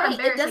Yeah. right. It's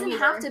not It doesn't embarrassing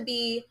have either. to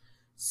be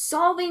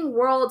solving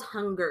world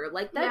hunger.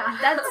 Like that. Yeah.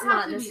 That's It doesn't not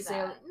have to be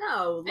necessarily. that.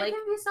 No. It Like,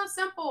 can be so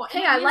simple. and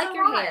hey, it I means like a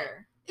your lot.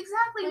 hair.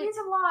 Exactly. It Like, means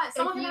a lot.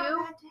 Someone can have a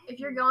bad day. If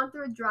you're going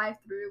through a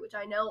drive-through, which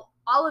I know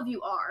all of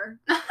you are,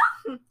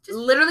 just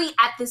Literally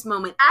at this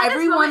moment, At this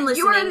everyone moment,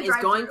 you are in listening a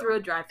is going drive-thru. through a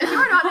if drive-thru. you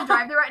are not in a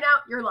drive-through right now,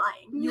 you're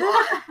lying. You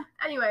are.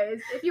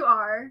 Anyways, if you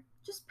are,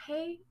 just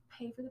pay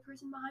for the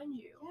person behind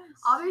you. Yes.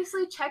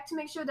 Obviously, check to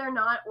make sure they're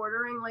not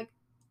ordering like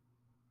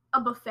a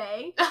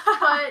buffet,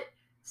 but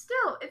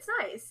still, it's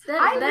nice.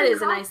 That drink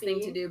is a nice thing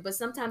coffee. to do, but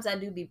sometimes I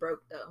do be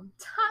broke though.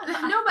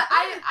 No, but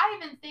I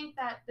even think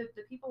that the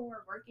people who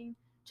are working,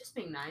 just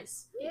being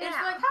nice. Yeah. It's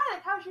like, hi,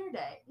 like, how's your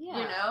day? Yeah.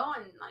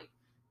 And like,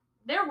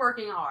 they're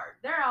working hard.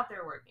 They're out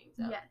there working.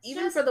 So. Yes.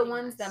 Even Just for the be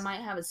ones nice. that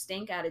might have a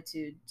stank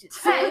attitude, just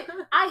say,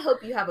 I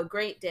hope you have a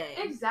great day.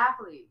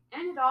 Exactly.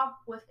 End it off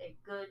with a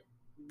good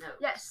note.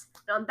 Yes.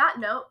 And on that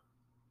note,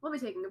 we'll be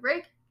taking a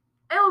break,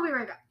 and we'll be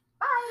right back.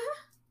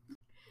 Bye.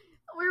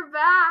 We're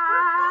back.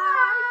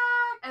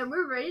 And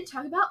we're ready to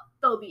talk about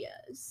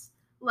phobias.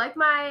 Like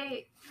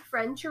my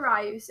friend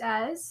Chirayu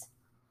says,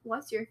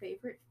 what's your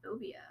favorite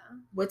phobia?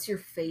 What's your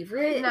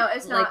favorite? No,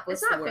 it's not. Like,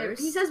 what's it's not the favorite.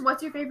 worst? He says,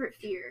 what's your favorite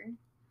fear?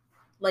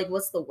 Like,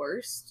 what's the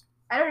worst?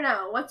 I don't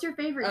know. What's your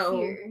favorite Oh.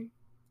 fear?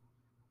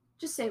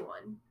 Just say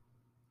one.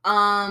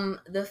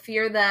 The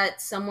fear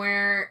that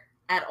somewhere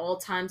at all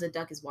times a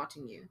duck is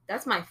watching you.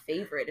 That's my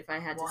favorite if I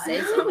had to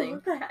say something.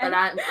 What the heck? But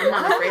I'm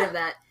not afraid of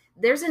that.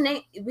 There's a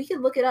name. We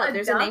could look it up.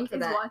 There's a name for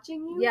duck is that.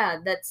 watching you? Yeah,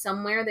 that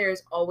somewhere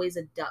there's always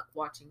a duck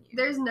watching you.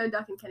 There's no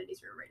duck in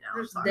Kennedy's room right now. I'm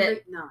There's sorry.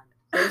 that- none.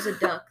 There's a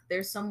duck.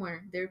 There's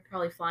somewhere. They're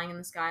probably flying in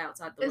the sky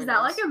outside the Is windows.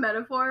 that like a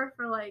metaphor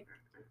for like?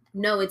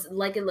 No, it's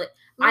like I've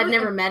literally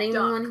never a met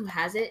anyone duck? who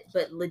has it,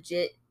 but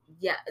legit,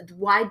 yeah.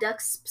 Why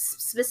ducks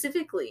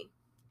specifically?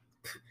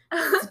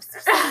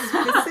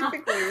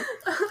 Specifically.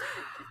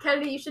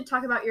 Kennedy, you should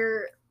talk about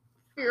your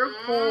fear of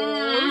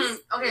holes.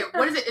 Okay,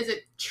 what is it? Is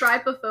it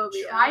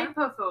Trypophobia.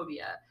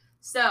 trypophobia?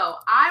 So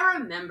I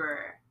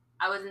remember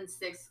I was in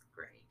 6th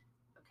grade,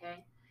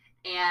 okay?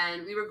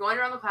 And we were going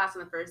around the class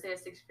on the first day of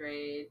 6th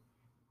grade.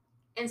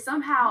 And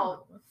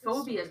somehow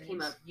phobias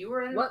came up. You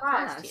were in What the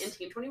class class? in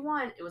Team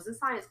 21. It was in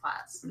science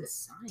class.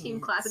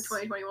 Team class of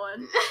 2021.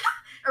 A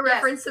Yes.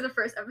 reference to the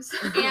first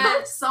episode.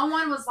 And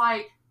someone was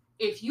like,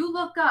 if you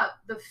look up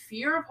the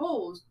fear of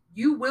holes,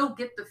 you will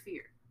get the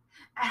fear.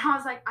 And I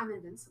was like, I'm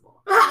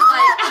invincible.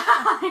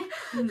 like,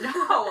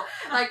 no.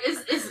 Like,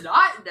 it's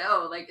not,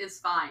 no. Like, it's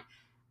fine.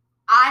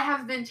 I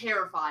have been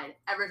terrified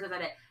ever since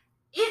that day.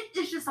 It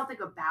is just something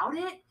about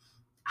it.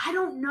 I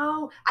don't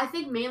know. I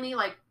think mainly,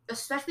 like,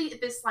 especially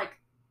if it's, like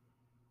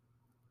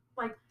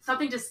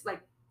something just, like,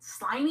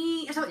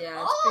 slimy or something.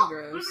 Yeah, it's pretty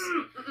gross.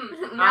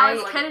 Now I-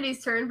 it's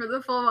Kennedy's turn for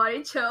the full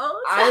body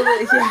chills.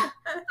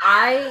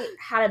 I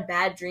had a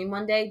bad dream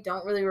one day.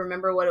 Don't really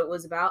remember what it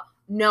was about.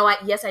 No,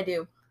 yes, I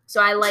do. So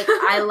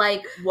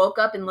I woke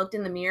up and looked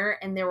in the mirror,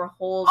 and there were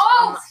holes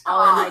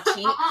all in my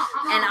cheek,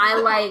 and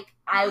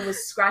I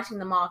was scratching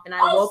them off, and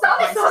I woke up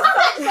myself.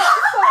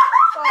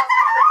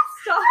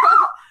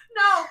 Stop.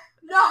 No.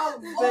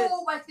 But-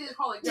 Oh, my skin is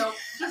crawling. No,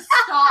 just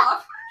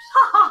stop.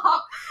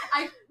 Stop.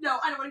 I don't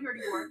want to hear it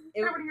anymore. I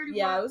don't want to hear it anymore.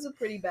 Yeah, it was a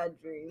pretty bad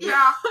dream.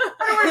 Yeah, I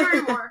don't want to hear it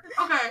anymore.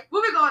 Okay,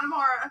 moving on,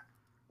 Amara.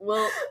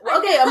 Well,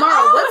 okay,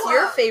 Amara, what's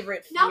your Oh!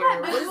 favorite fear? Now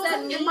that What does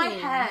that visual's mean? in my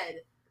head.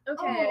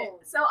 Okay, Oh.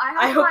 so I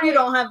have I hope my, you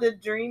don't have the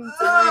dream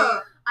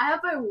tonight. I have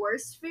my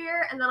worst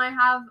fear, and then I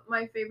have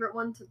my favorite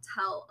one to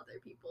tell other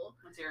people.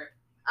 Let's hear it.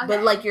 But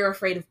Okay. like you're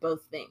afraid of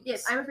both things.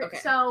 Yes, I'm afraid. Okay.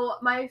 So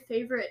my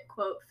favorite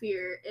quote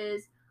fear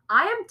is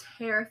I am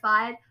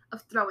terrified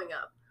of throwing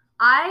up.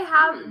 I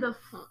have the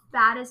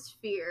fattest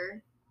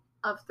fear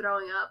of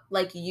throwing up.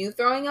 Like you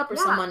throwing up or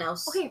Yeah. someone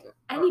else? Okay, or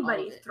all of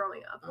anybody it?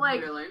 throwing up. Uh-huh.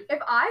 Like Really? if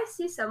I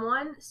see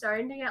someone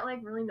starting to get like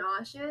really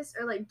nauseous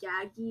or like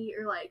gaggy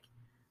or like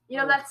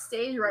Oh. that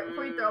stage right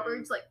before you throw up where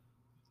you're just like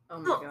Oh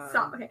my god.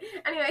 stop. Okay.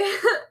 Anyway,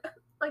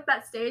 like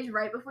that stage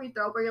right before you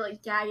throw up where you're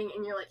like gagging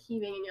and you're like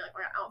heaving and you're like,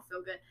 oh, I don't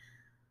feel good.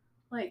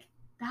 Like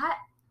that,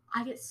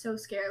 I get so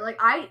scared. Like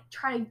I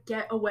try to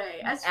get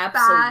away as fast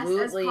as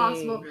Absolutely.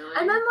 possible. Really?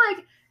 And then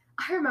like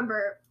I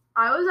remember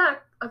I was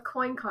at a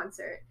Coin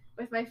concert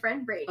with my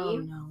friend Brady. Oh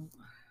no.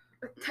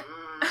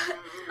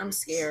 I'm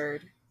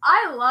scared.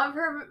 I love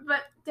her,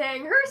 but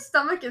dang, her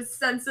stomach is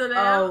sensitive.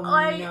 Oh,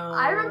 like no.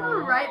 I remember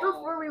right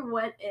before we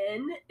went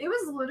in, it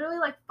was literally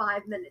like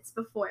 5 minutes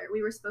before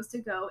we were supposed to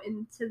go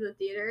into the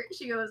theater.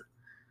 She goes,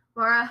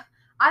 Mara,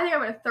 I think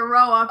I'm gonna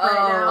throw up right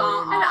now.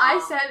 Oh. And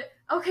I said,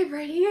 okay,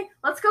 Brady,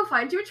 let's go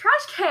find you a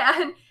trash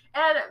can.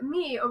 And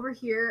me over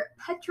here,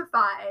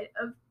 petrified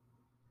of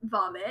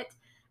vomit,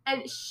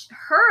 and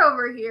her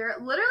over here,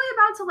 literally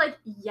about to like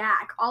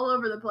yak all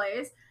over the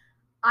place.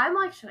 I'm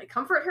like, should I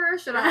comfort her?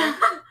 Should I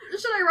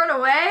run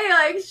away?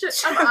 Like,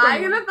 am I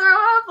gonna throw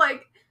up?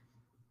 Like,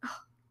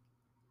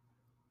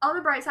 on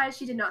the bright side,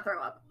 she did not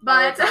throw up,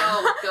 but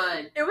Oh,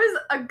 good. it was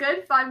a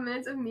good 5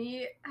 minutes of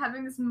me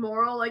having this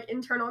moral, like,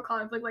 internal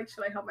conflict. Like,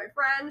 should I help my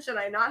friend? Should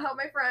I not help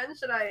my friend?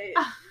 Should I?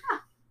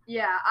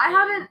 Yeah, I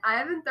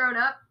haven't thrown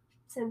up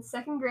since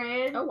 2nd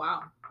grade. Oh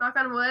wow. Knock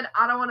on wood.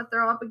 I don't want to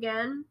throw up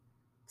again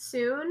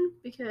soon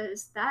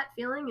because that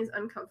feeling is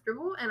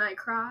uncomfortable, and I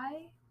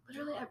cry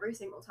literally every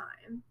single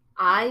time.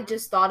 I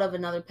just thought of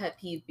another pet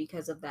peeve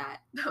because of that.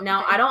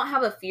 Now, Okay. I don't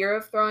have a fear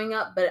of throwing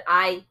up, but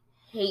I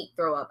hate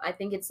throw up. I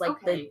think it's like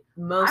Okay.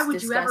 the most Why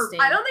would you ever- disgusting.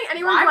 I don't think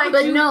anyone's Why like, would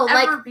But you no,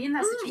 ever like- be in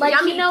that situation? like,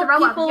 yummy, you know,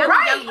 throw up, people- yummy,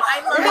 Right. yummy.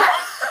 I love it.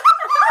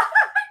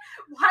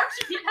 Why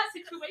would you be in that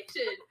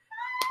situation?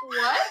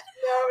 What?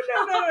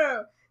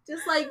 No.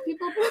 Just like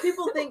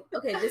people think,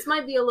 okay, this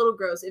might be a little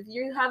gross. If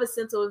you have a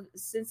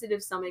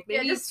sensitive stomach,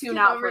 maybe you just tune skip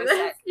out over for a this.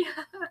 sec. Yeah.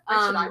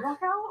 Should I walk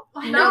out?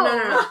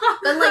 No.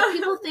 But like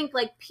people think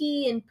like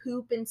pee and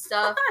poop and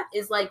stuff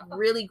is like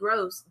really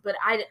gross, but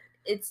I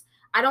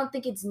don't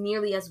think it's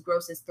nearly as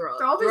gross as throw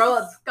up. Throw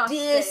up is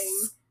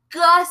disgusting.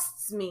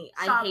 Disgusts me.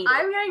 Stop. I hate it.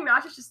 I'm getting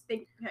nauseous just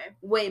think. Okay.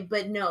 Wait,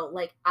 but no,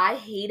 like I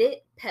hate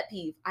it. Pet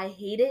peeve. I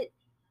hate it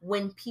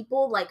when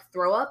people like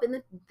throw up in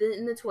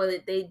the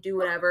toilet. They do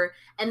whatever,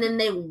 and then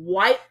they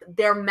wipe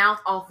their mouth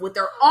off with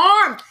their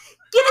arm.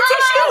 Get a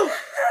tissue.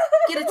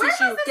 Get a Where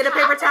tissue. does this Get a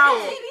paper happen? towel.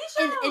 TV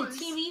In shows.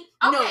 TV.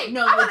 Okay,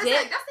 No, I was gonna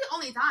legit. say, that's the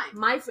only time.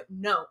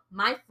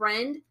 My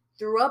friend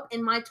threw up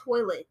in my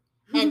toilet,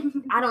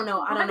 and I don't know.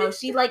 What?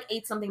 She like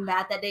ate something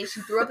bad that day.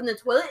 She threw up in the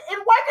toilet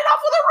and wiped it off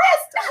with her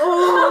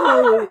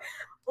wrist.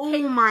 Oh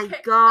my As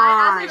I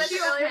gosh. mentioned she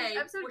earlier okay? in the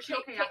episode, Was she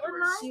okay Caitlin and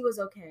afterwards? I, She was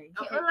okay.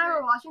 Okay, Caitlin and I good.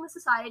 were watching The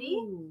Society.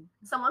 Ooh,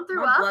 Someone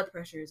threw my up. blood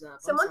pressure is up. I'm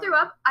Someone threw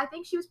sorry. up. I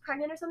think she was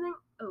pregnant or something.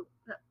 Oh,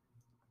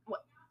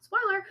 what?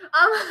 Spoiler.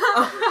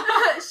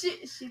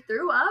 She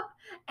threw up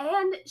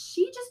and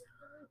she just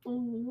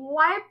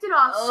wiped it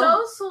off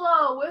so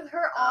slow with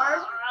her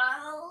arm.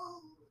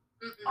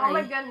 Oh my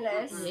I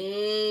goodness.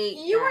 hate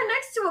You were that.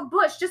 next to a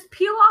bush. Just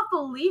peel off a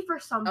leaf or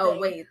something. Oh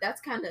wait,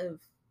 that's kind of.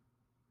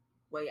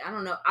 Wait, I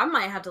don't know. I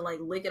might have to like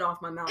lick it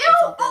off my mouth Ew! or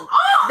something.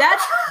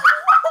 That's.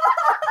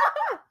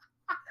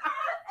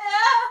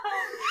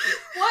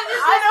 What is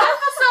this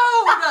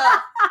episode?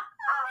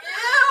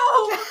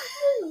 Ew!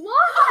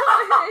 Why?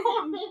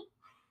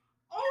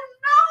 Oh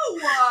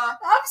no!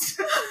 I'm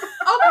so-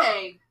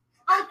 Okay.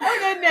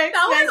 Okay, next.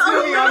 That was next, a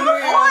moving on, little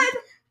moving on.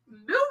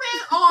 Moving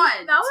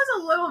on. That was a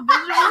little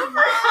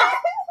visual.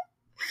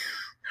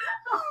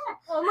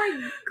 Oh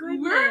my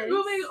goodness. We're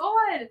moving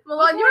on.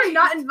 Milan, you are Okay.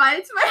 not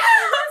invited to my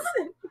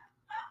house.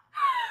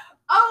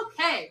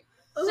 Okay.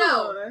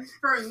 So Ooh.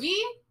 for me,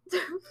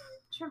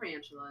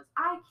 tarantulas.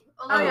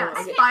 Oh yeah,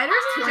 okay. spiders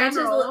in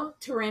general.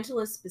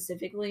 Tarantulas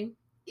specifically.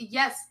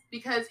 Yes,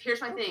 because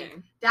here's my thing.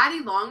 Okay. Daddy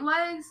long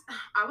legs.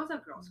 I was a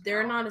Girl Scout.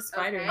 They're not a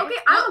spider. Okay,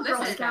 I'm a Girl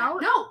listen.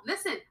 Scout. No,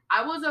 listen.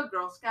 I was a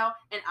Girl Scout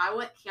and I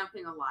went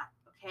camping a lot.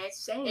 Okay.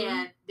 Same.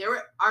 And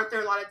aren't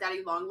there a lot of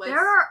daddy long legs? There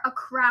are a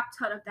crap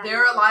ton of daddy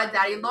There are a lot of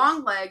long daddy legs.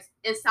 long legs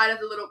inside of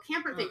the little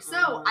camper thing.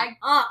 So I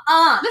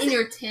in Listen.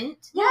 your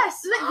tent. Yes.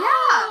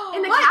 yeah.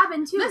 In the What?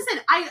 cabin too. Listen,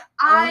 I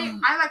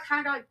like kind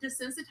of got like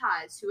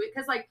desensitized to it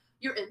because like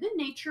you're in the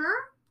nature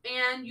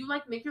and you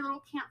like make your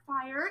little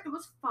campfire. It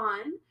was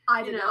fun. I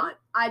you did know? not.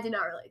 I did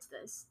not relate to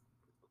this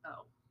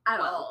Oh. at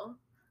Well. all.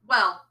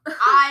 Well,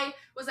 I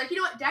was like, you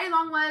know what, daddy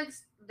long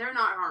legs, they're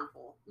not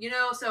harmful. You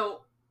know,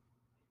 so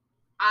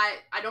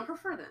I don't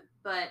prefer them,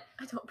 but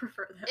I don't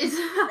prefer them.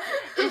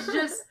 it's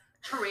just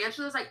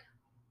tarantulas like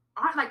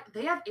like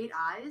they have 8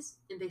 eyes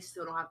and they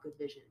still don't have good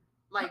vision.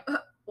 Like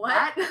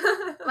What?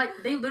 like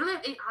they literally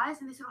have 8 eyes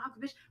and they still don't have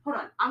good vision. Hold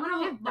on, I'm gonna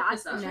look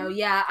this up. No,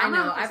 yeah, I I'm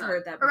gonna know. look this I've up.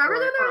 heard that before. Remember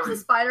there Hold was on. a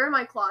spider in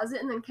my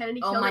closet and then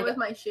Kennedy Oh killed my it with God.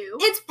 my shoe?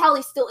 It's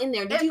probably still in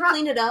there. Did you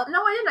clean it up?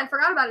 No, I didn't. I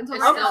forgot about it until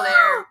It's right still now.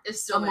 there.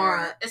 It's still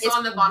Amara, there. It's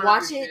on the bottom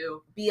watch of your it.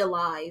 shoe. Be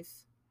alive.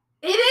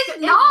 It is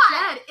It's not.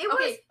 dead. It was.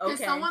 Okay, can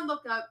Okay. someone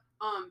look up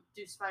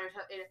do spiders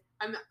have 8?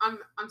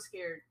 I'm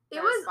scared. It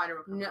that a was- spider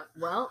will come No, up.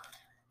 well,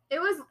 It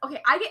was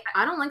okay. I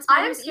don't like I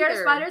am spiders scared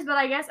either. of spiders, but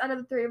I guess out of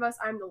the three of us,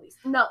 I'm the least.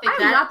 No, Think I'm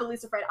that- not the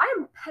least afraid. I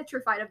am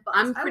petrified of bugs.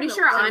 I'm I don't pretty know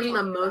sure what I'm you're the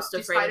talking most Do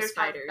afraid of spiders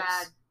have spiders.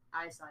 bad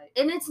eyesight?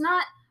 And it's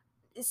not.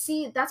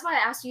 See, that's why I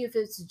asked you if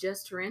it's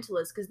just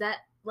tarantulas, because that,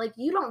 like,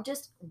 you don't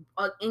just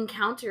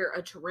encounter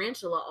a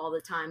tarantula all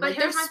the time. But Like,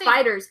 here's there's my thing.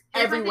 spiders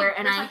Here's my everywhere, thing.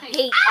 and Here's I my thing.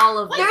 hate all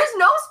of them. There's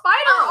no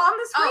spider on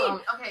the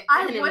screen. Okay. I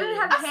Definitely. wouldn't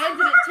have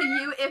handed it to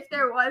you if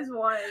there was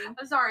one.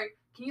 I'm sorry.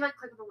 Can you like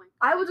click on the link?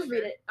 I will just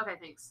read it. Okay,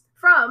 thanks.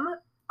 From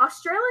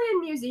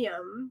Australian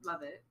Museum.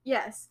 Love it.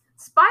 Yes.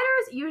 Spiders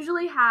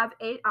usually have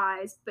 8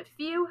 eyes, but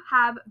few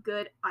have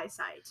good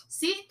eyesight.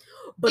 See,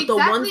 But the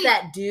ones exactly.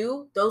 that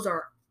do, those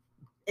are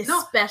No,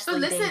 especially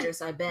but listen,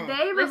 dangerous, I bet. They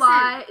listen.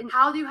 rely.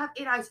 How do you have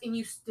 8 eyes and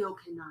you still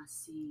cannot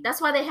see? That's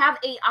why they have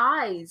 8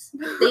 eyes.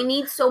 They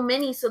need so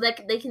many so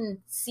that they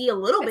can see a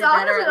little It's bit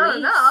better obviously at not least.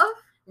 enough.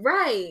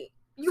 Right.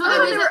 You So thought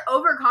then they is were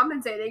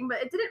overcompensating,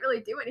 but it didn't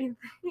really do anything.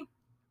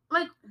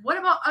 like, what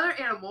about other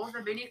animals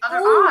that may need other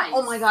Oh, eyes?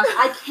 oh my gosh,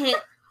 I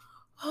can't.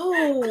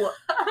 Oh,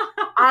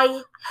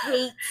 I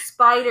hate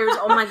spiders.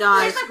 Oh my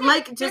gosh. the thing,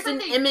 Like, here's just the an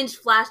thing. image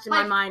flashed in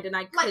my Like- mind and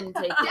I couldn't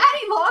take it.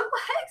 Daddy long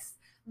legs.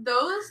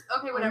 Those,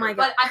 okay, whatever. my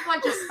but I feel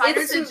like just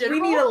spiders in It's-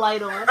 general. we need a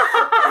light on.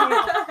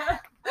 I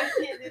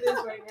can't do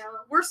this right now.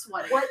 We're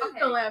sweating. What? Okay,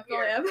 The lamp, the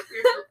here, lamp.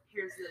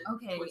 Here's the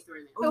Okay. Toy Story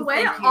lamp. The Oh,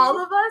 way thank you. all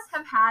of us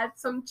have had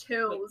some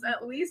chills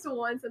at least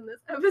once in this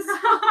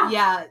episode.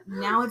 Yeah,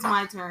 now it's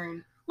my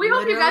turn. We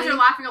hope you guys are Literally.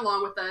 laughing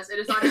along with us. It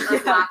is not just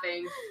us Yeah.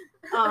 laughing.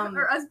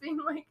 Or us being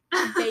like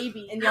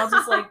babies. And y'all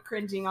just like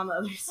cringing on the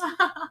other side.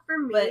 For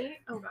me,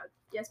 but- oh god,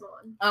 yes,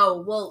 Milan.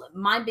 Oh, well,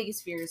 my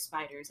biggest fear is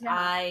spiders.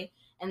 Yeah.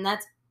 And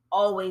that's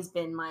always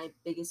been my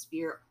biggest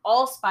fear.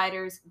 All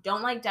spiders,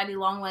 don't like daddy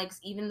long legs,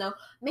 even though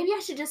maybe I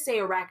should just say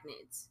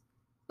arachnids.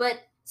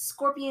 But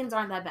scorpions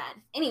aren't that bad.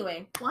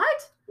 Anyway,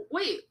 What?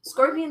 Wait,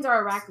 scorpions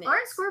are arachnids.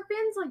 Aren't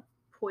scorpions like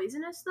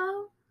poisonous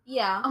though?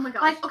 Yeah. Oh my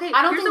gosh. like, okay,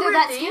 I don't here's think the they're weird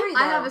that thing. scary,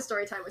 I have though. a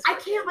story time with I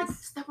scorpions. can't like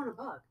step on a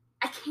bug.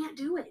 I can't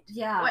do it.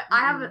 Yeah. Wait, I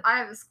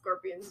have a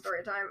scorpion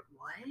story time.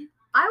 What?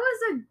 I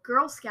was a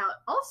Girl Scout,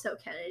 also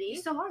Kennedy. You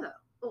still are though.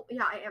 Well,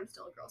 yeah, I am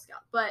still a Girl Scout,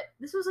 but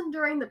this wasn't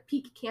during the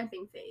peak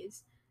camping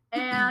phase.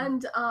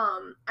 And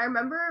I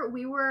remember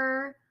we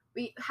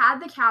had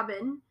the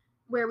cabin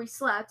where we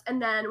slept,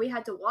 and then we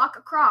had to walk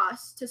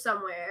across to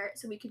somewhere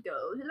so we could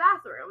go to the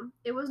bathroom.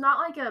 It was not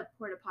like a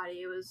porta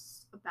potty; it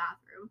was a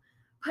bathroom.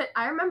 But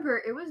I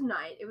remember it was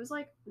night. It was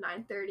like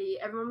 9:30.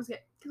 Everyone was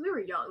because we were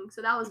young,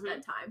 so that was Mhm.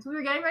 bedtime. So we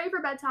were getting ready for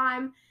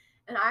bedtime,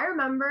 and I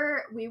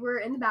remember we were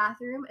in the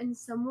bathroom, and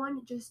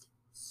someone just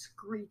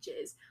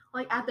screeches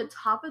like at the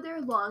top of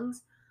their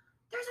lungs.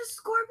 There's a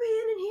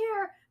scorpion in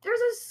here. There's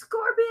a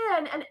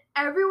scorpion, and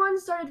everyone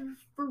started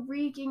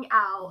freaking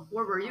out.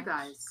 Where were you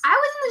guys? I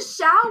was in the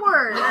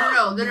shower.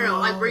 No.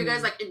 Like, were you No.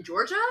 guys like in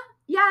Georgia?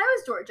 Yeah, it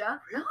was Georgia.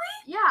 Really?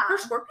 Yeah.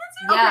 There's scorpions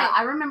Yeah, Okay,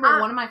 I remember uh,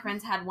 one of my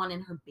friends had one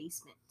in her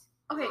basement.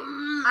 Okay, here?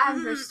 I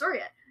haven't finished the story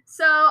yet.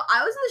 So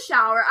I was in the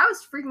shower. I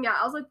was freaking out.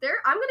 I was like,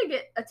 I'm gonna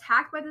get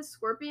attacked by this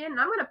scorpion, and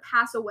I'm gonna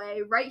pass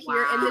away right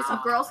here in this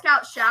Wow. Girl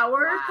Scout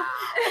shower.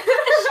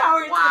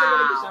 Shower,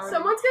 Wow.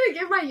 Someone's gonna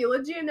give my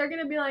eulogy, and they're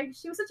gonna be like,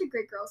 "She was such a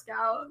great Girl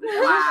Scout.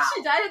 Wow.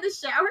 She died in the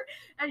shower."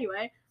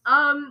 Anyway,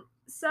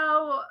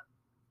 so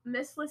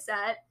Miss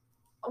Lisette,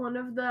 one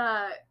of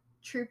the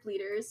troop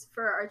leaders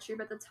for our troop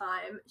at the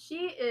time,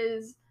 she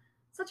is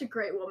such a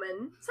great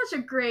woman. Such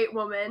a great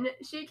woman.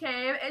 She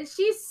came and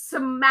she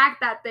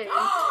smacked that thing.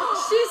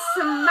 She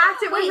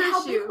smacked it Wait, with her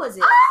how shoe. big was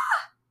it?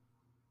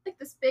 Like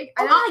this big.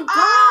 Oh I know- my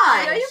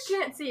I know gosh! you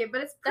can't see it,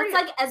 but it's That's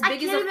pretty. like as I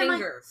big as can't a even, like,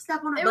 finger.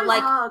 step on a It But was-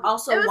 like bug.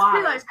 also it was wide.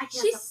 pretty large. I can't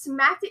She stop-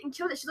 smacked it and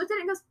killed it. She looked at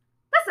it and goes,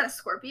 "That's not a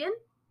scorpion.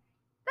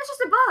 That's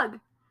just a bug."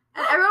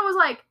 And everyone was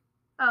like,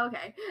 "Oh,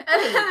 okay."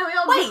 And then we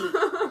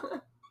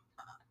all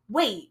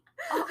Wait.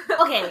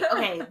 Okay.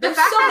 The There's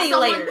fact so that many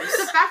someone- layers.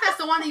 The fact that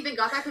someone even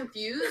got that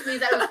confused means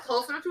that it was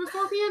close enough to a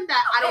scorpion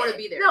that I don't want to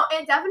be there. No,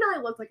 it definitely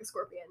looked like a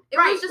scorpion. It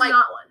Right, was just like,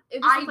 not one.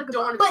 It just I looked like a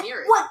don't bug. wanna But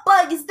near it. what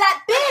bug is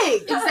that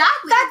big?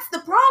 Exactly. That's the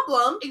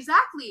problem.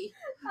 Exactly.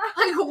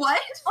 Like,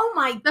 what? Oh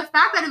my. The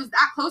fact that it was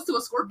that close to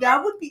a scorpion.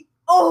 That would be.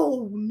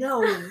 Oh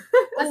no. Oh,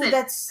 Listen,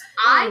 that's.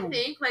 I oh.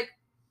 think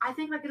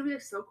it'll be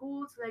like so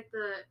cool to like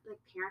the like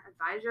parent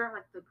advisor,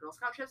 like the Girl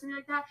Scout trips and things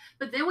like that.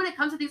 But then when it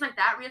comes to things like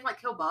that, where you have to like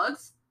kill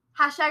bugs,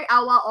 Hashtag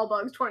outlaw all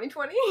bugs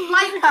 2020.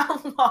 like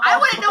I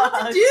wouldn't know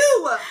what to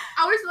do.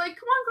 I was like,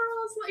 come on,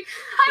 girls, like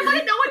I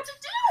wouldn't know what to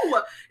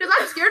do because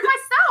I'm scared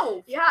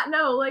myself. Yeah,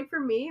 no, like for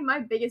me, my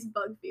biggest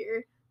bug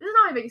fear. This is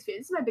not my biggest fear.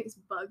 This is my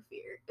biggest bug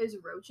fear. Is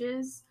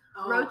roaches.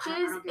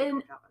 Roaches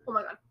oh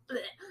my god. Blech.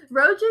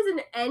 Roaches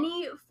in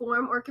any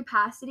form or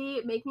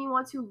capacity make me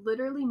want to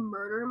literally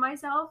murder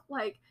myself.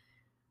 Like,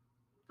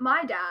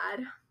 my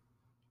dad,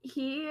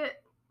 he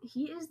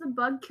is the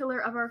bug killer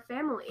of our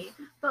family.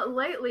 But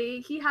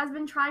lately, he has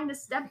been trying to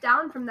step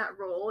down from that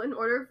role in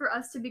order for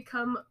us to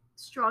become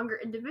stronger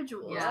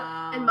individuals.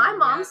 Yeah. And my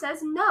mom says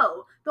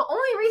no. The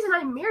only reason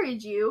I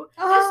married you is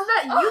so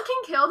that you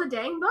can kill the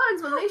dang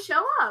bugs when they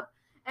show up.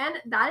 And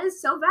that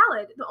is so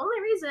valid. The only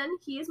reason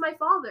he is my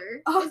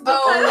father is because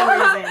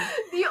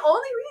the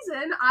only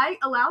reason I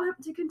allow him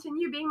to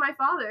continue being my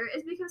father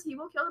is because he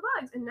will kill the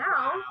bugs. And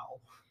now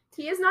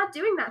he is not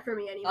doing that for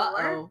me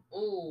anymore.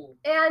 Ooh.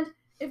 And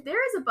if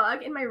there is a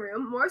bug in my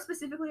room, more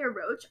specifically a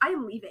roach, I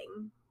am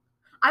leaving.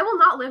 I will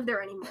not live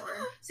there anymore.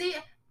 See,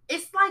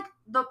 it's like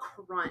the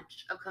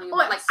crunch of killing a Oh,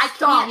 bug. Like,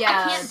 stop. I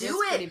can't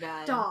do pretty it.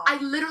 bad. Stop.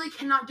 I literally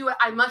cannot do it.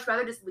 I'd much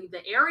rather just leave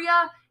the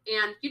area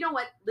and, you know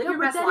what, live your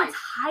best then life. it's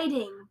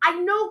hiding. I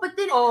know, but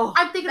then Oh,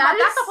 I'm thinking about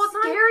that the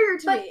whole time. Scarier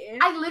to But me.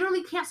 I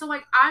literally can't. So,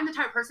 like, I'm the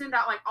type of person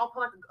that, like, I'll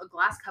put, like, a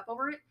glass cup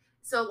over it.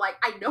 So, like,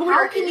 I know where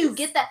how it can is. you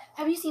get that?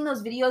 Have you seen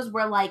those videos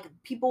where like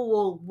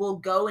people will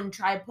go and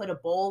try to put a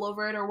bowl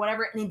over it or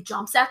whatever, and it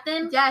jumps at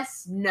them?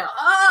 Yes. No.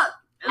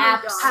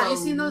 Absolutely. Have you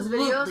seen those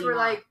videos Absolutely where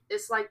not. like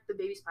it's like the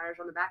baby spiders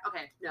on the back?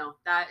 Okay, no,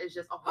 that is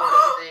just a whole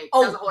different thing.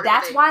 That's a whole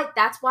different thing.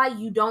 That's why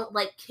you don't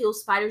like kill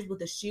spiders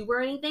with a shoe or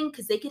anything,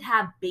 because they could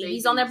have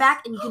babies on their Babies.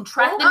 back and you can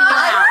track them in your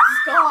house.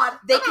 God.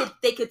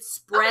 They could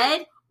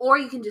spread, or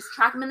you can just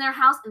track them in their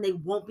house and they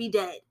won't be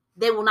dead.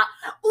 They will not.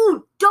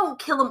 Ooh, don't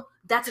kill them.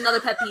 That's another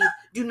pet peeve.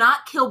 Do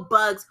not kill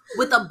bugs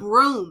with a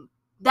broom.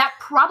 That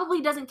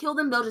probably doesn't kill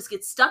them. They'll just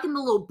get stuck in the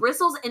little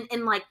bristles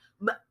and like,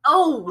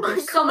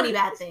 there's so many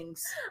bad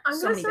things. I'm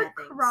so gonna many start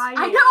bad things. crying.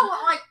 I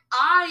know, like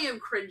I am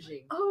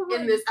cringing Oh my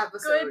in this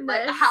episode.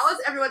 Like, goodness. how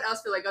does everyone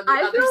else feel like on the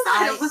I other feel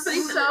side of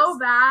listening to so this?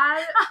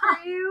 bad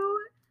for you.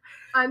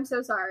 I'm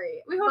so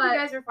sorry. We hope but you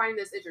guys are finding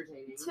this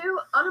entertaining.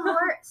 on a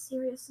more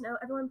serious note,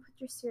 everyone put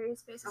your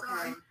serious faces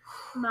Okay. on.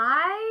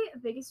 My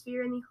biggest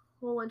fear in the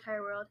whole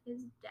entire world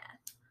is death.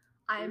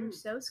 I am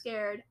so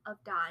scared of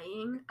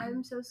dying.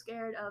 I'm so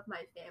scared of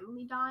my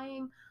family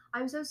dying.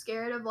 I'm so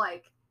scared of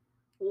like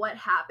what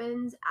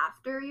happens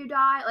after you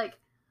die. Like,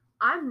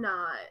 I'm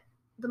not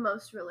the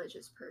most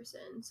religious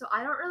person, so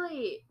I don't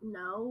really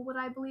know what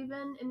I believe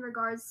in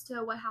regards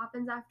to what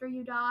happens after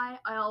you die.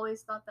 I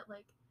always thought that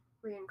like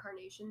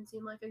reincarnation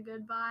seemed like a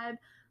good vibe,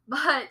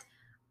 but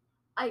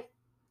like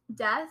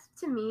death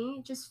to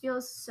me just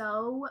feels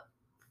so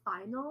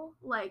final.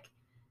 Like,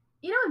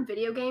 you know, in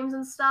video games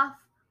and stuff,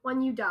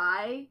 when you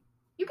die,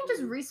 you can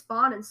just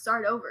respawn and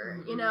start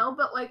over, you know?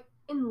 But like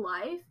in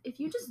life, if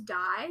you just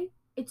die,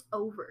 it's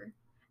over.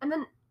 And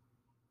then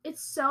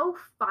it's so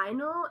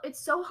final. It's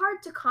so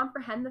hard to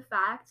comprehend the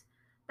fact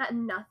that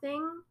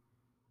nothing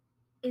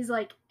is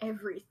like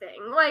everything.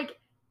 Like,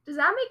 does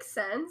that make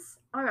sense?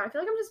 Oh my god, I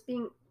feel like I'm just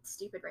being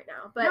stupid right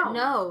now. But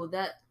No,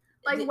 that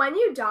like when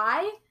you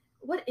die,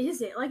 what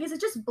is it? Like, is it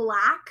just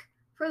black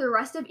for the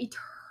rest of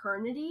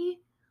eternity?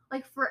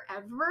 Like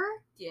forever?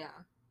 yeah.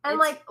 And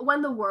It's- like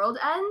when the world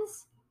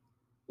ends,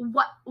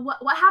 what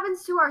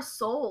happens to our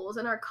souls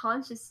and our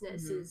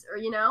consciousnesses? Or,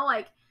 you know,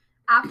 like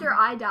after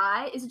I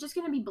die, is it just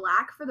gonna be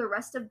black for the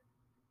rest of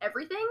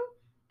everything?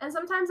 And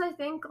sometimes I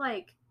think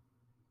like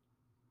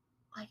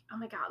oh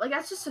my god, like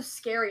that's just so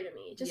scary to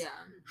me. Just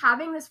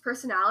having this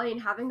personality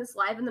and having this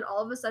life, and then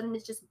all of a sudden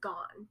it's just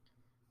gone.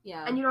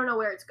 Yeah. And you don't know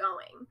where it's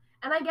going.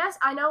 And I guess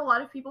I know a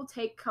lot of people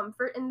take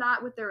comfort in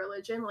that with their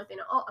religion. Like, they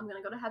know, oh, I'm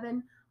gonna go to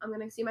heaven, I'm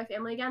gonna see my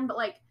family again. But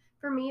like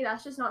for me,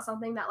 that's just not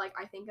something that like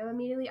I think of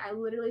immediately. I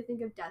literally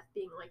think of death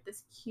being like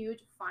this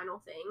huge final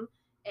thing,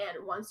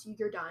 and once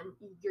you're done,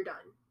 you're done.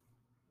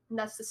 And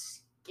that's the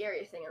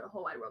scariest thing in the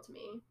whole wide world to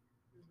me.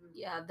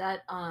 Yeah, that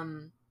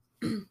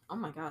oh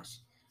my gosh.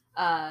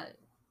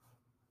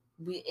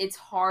 It's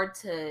hard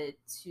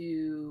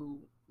to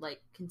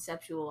like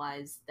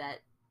conceptualize that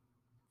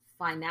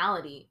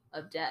finality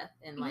of death,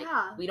 and like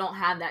we don't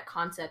have that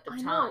concept of I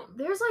know. time.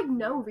 There's like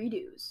no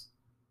redos.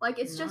 Like,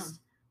 it's No. just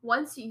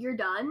once you're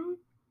done,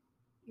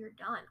 you're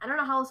done. I don't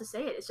know how else to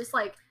say it. It's just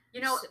like,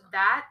 You know,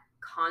 that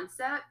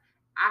concept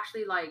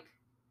actually, like,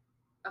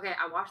 okay,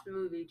 I watched the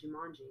movie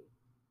Jumanji.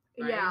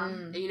 Right? yeah.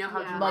 And you know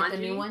how Yeah. Jumanji, Like the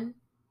new one,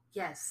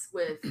 yes,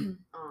 with The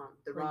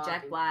like Rock,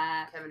 Jack and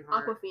Black, Kevin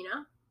Hart,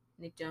 Aquafina.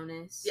 Nick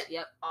Jonas. Yeah.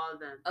 Yep. all of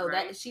them. Oh,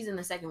 right? that she's in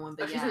the second one, Oh,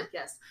 but she's yeah. in-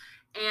 yes.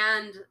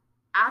 And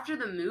after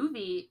the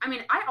movie, I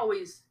mean, I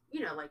always,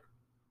 you know, like,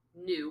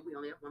 knew we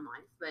only have one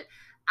life, but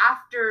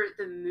after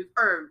the movie,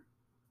 or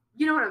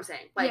you know what I'm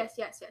saying? Like,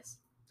 yes.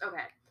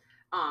 okay,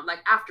 like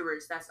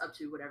afterwards, that's up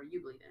to whatever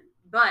you believe in.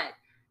 But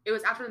it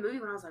was after the movie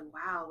when I was like,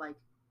 wow, like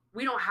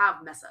we don't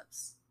have mess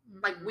ups.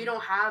 Like we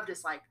don't have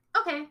just like,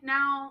 okay,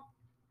 now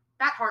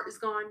that heart is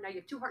gone. Now you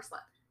have 2 hearts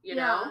left. You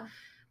know.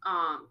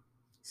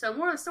 So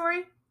more of the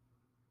story: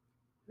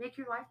 make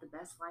your life the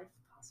best life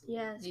possible.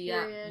 Yes.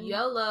 Yeah. Period.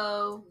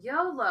 YOLO.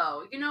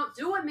 YOLO. You know,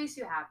 do what makes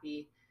you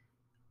happy.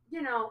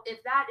 You know,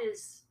 if that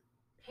is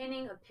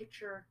painting a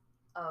picture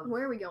of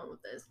Where are we going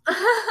with this?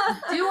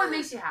 do what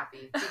makes you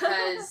happy,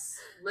 because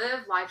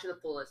live life to the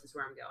fullest is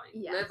where I'm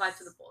going. Yes. Live life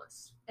to the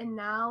fullest. And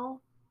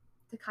now,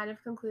 to kind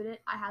of conclude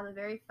it, I have a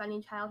very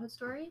funny childhood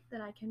story that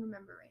I can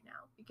remember right now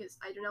because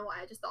I don't know why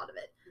I just thought of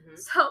it. Mhm.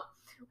 So,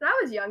 when I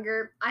was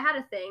younger, I had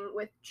a thing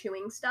with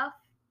chewing stuff.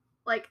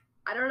 Like,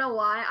 I don't know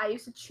why I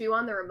used to chew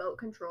on the remote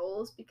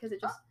controls because it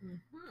just,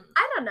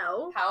 I don't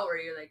know. How were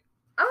you like?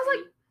 I was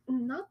like,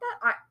 not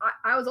that,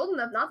 I was old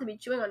enough not to be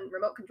chewing on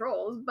remote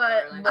controls,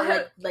 but, Really?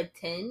 But like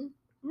 10?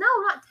 no,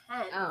 not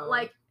 10. Oh.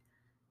 Like,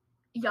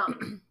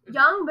 young,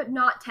 but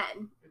not 10.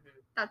 Mhm.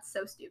 That's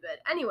so stupid.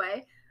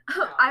 Anyway,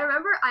 No. I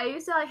remember I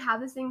used to like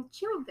have this thing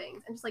chewing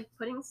things and just like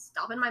putting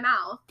stuff in my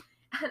mouth.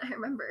 And I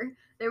remember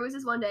there was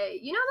this one day,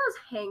 you know those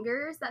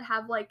hangers that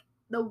have like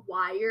the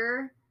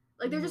wire,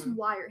 like they're just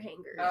wire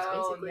hangers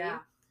basically. Yeah.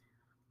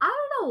 I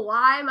don't know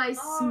why my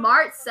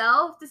smart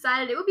self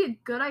decided it would be a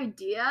good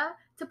idea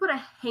to put a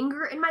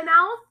hanger in my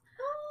mouth.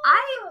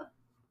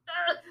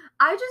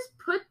 I just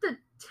put the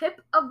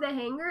tip of the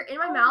hanger in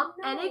my mouth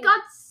and it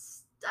got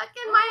stuck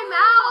in my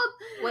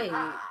mouth. Wait,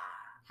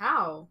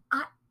 how?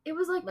 It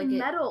was like Like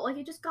metal, like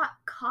it just got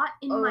caught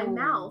in my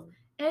mouth,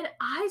 and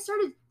I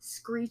started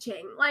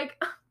screeching.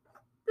 Like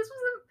this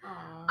was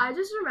I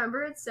just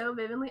remember it so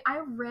vividly. I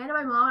ran to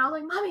my mom and I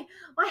was like, "Mommy,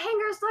 my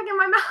hanger is stuck in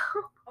my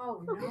mouth."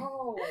 Oh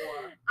no.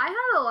 I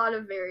had a lot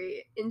of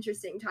very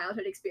interesting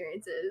childhood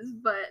experiences,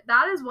 but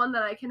that is one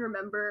that I can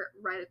remember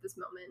right at this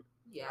moment.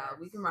 Yeah,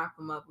 we can wrap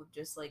them up with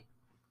just like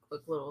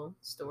quick little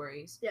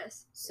stories.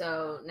 Yes.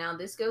 So now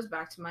this goes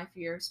back to my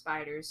fear of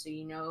spiders, so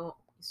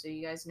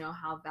you guys know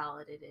how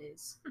valid it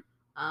is.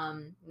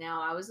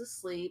 Now I was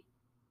asleep,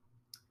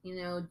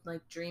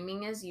 like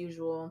dreaming as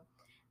usual,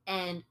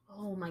 and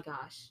oh my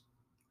gosh,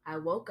 I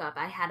woke up.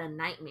 I had a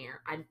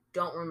nightmare. I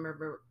don't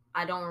remember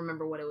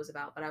what it was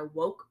about, but I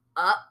woke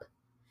up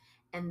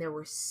and there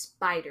were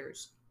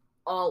spiders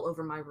all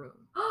over my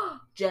room.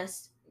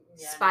 Just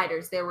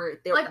spiders. They were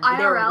like real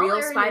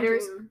IRL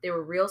spiders. They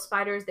were real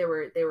spiders. They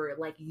were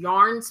like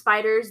yarn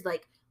spiders,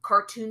 like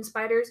cartoon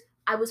spiders.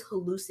 I was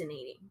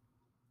hallucinating.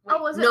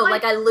 Oh, was it No,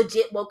 like I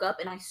legit woke up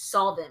and I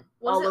saw them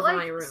all over like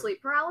my room.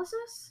 sleep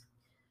paralysis?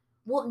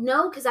 Well,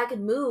 no, because I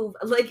could move.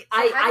 Like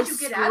how I did you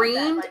get out of that?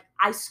 screamed. Like-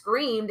 I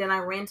screamed and I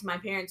ran to my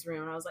parents'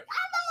 room and I was like, ah!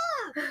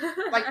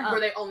 Like, were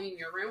they only in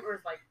your room,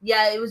 or like?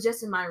 Yeah, it was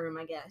just in my room,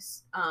 I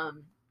guess.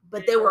 But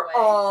Did they it go were away?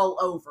 all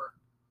over.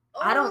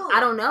 I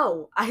don't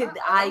know.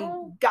 I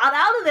got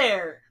out of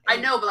there. I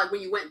know, but like when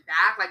you went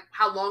back, like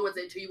how long was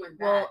it until you went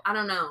back? Well, I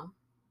don't know.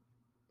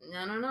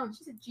 I don't know.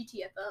 She's a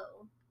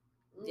GTFO.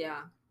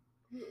 Yeah.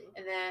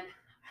 And then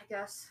I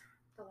guess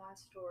the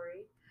last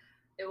story,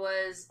 it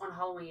was on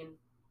Halloween,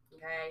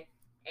 okay,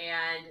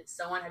 and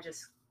someone had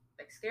just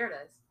like scared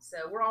us. So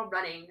we're all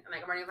running, and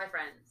like I'm running with my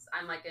friends.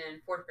 I'm like in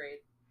 4th grade,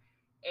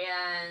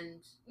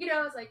 and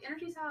it's like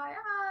energy's high,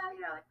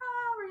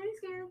 we're getting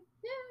scared,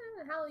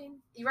 Yeah, Halloween.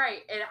 You're right,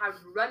 and I was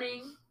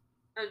running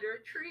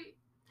under a tree,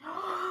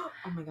 Oh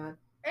my god.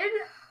 and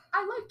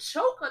I like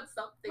choke on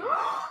something,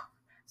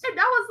 and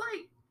I was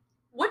like,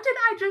 what did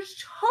I just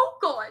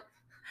choke on?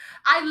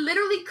 I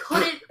literally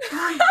couldn't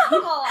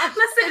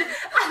listen,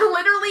 I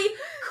literally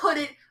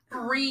couldn't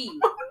breathe.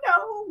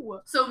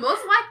 No. So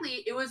most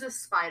likely it was a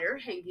spider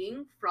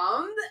hanging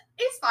from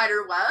a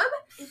spider web.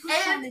 It was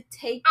And trying to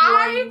take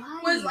I your life.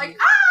 was like,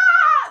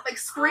 ah, like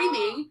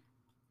screaming,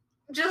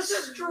 just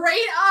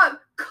straight up,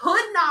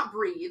 could not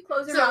breathe.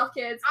 Close your So mouth,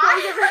 kids.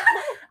 Close your mouth.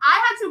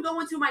 I had to go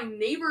into my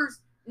neighbor's.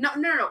 No,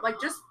 like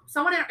just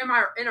someone in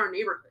our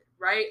neighborhood,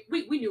 right?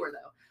 We knew her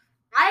though.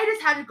 I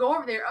just had to go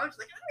over there. I was just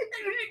like,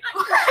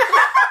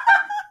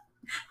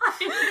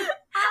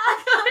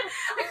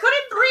 I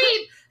couldn't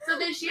breathe. So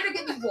then she had to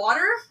get me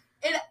water,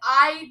 and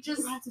I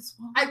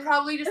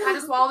probably just had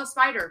to swallow the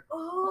spider.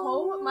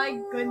 Oh my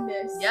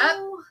goodness. Yep.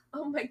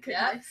 Oh my goodness.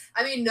 Yep.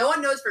 I mean, no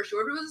one knows for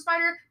sure if it was a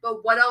spider,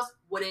 but what else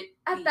would it be?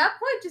 At that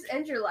point, just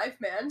end your life,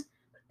 man.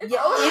 Yeah,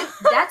 if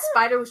that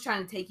spider was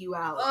trying to take you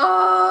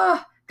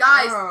out.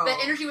 Guys, Girl. the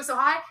energy was so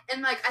high,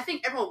 and like I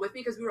think everyone with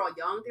me, because we were all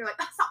young, they were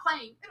like, stop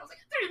playing. And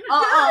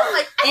I was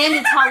like, like, And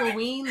it's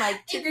Halloween,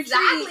 like trick or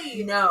Exactly.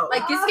 treat. No.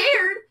 like get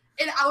scared.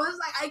 And I was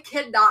like, I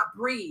cannot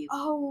breathe.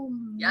 oh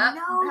Yep.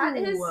 no. That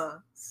is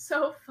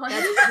so funny.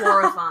 That's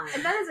horrifying.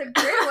 And that is a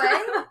great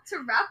way to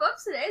wrap up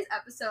today's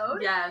episode.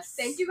 Yes.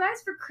 Thank you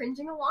guys for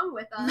cringing along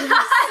with us.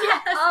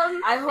 Yes.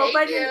 I hope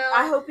Thank you.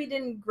 I hope he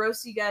didn't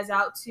gross you guys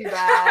out too I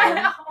bad.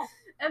 know.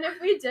 And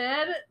if we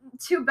did,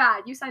 too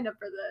bad. You signed up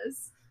for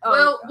this.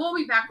 Oh, We'll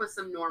be back with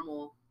some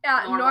normal.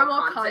 Yeah,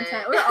 normal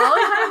content. We're all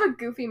in kind of a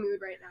goofy mood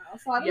right now,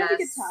 so I don't know if you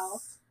could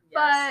tell. Yes.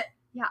 But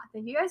yeah,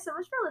 thank you guys so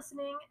much for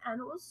listening,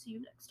 and we'll see you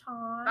next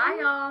time. Bye,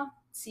 y'all.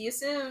 see you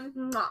soon.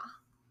 Mwah.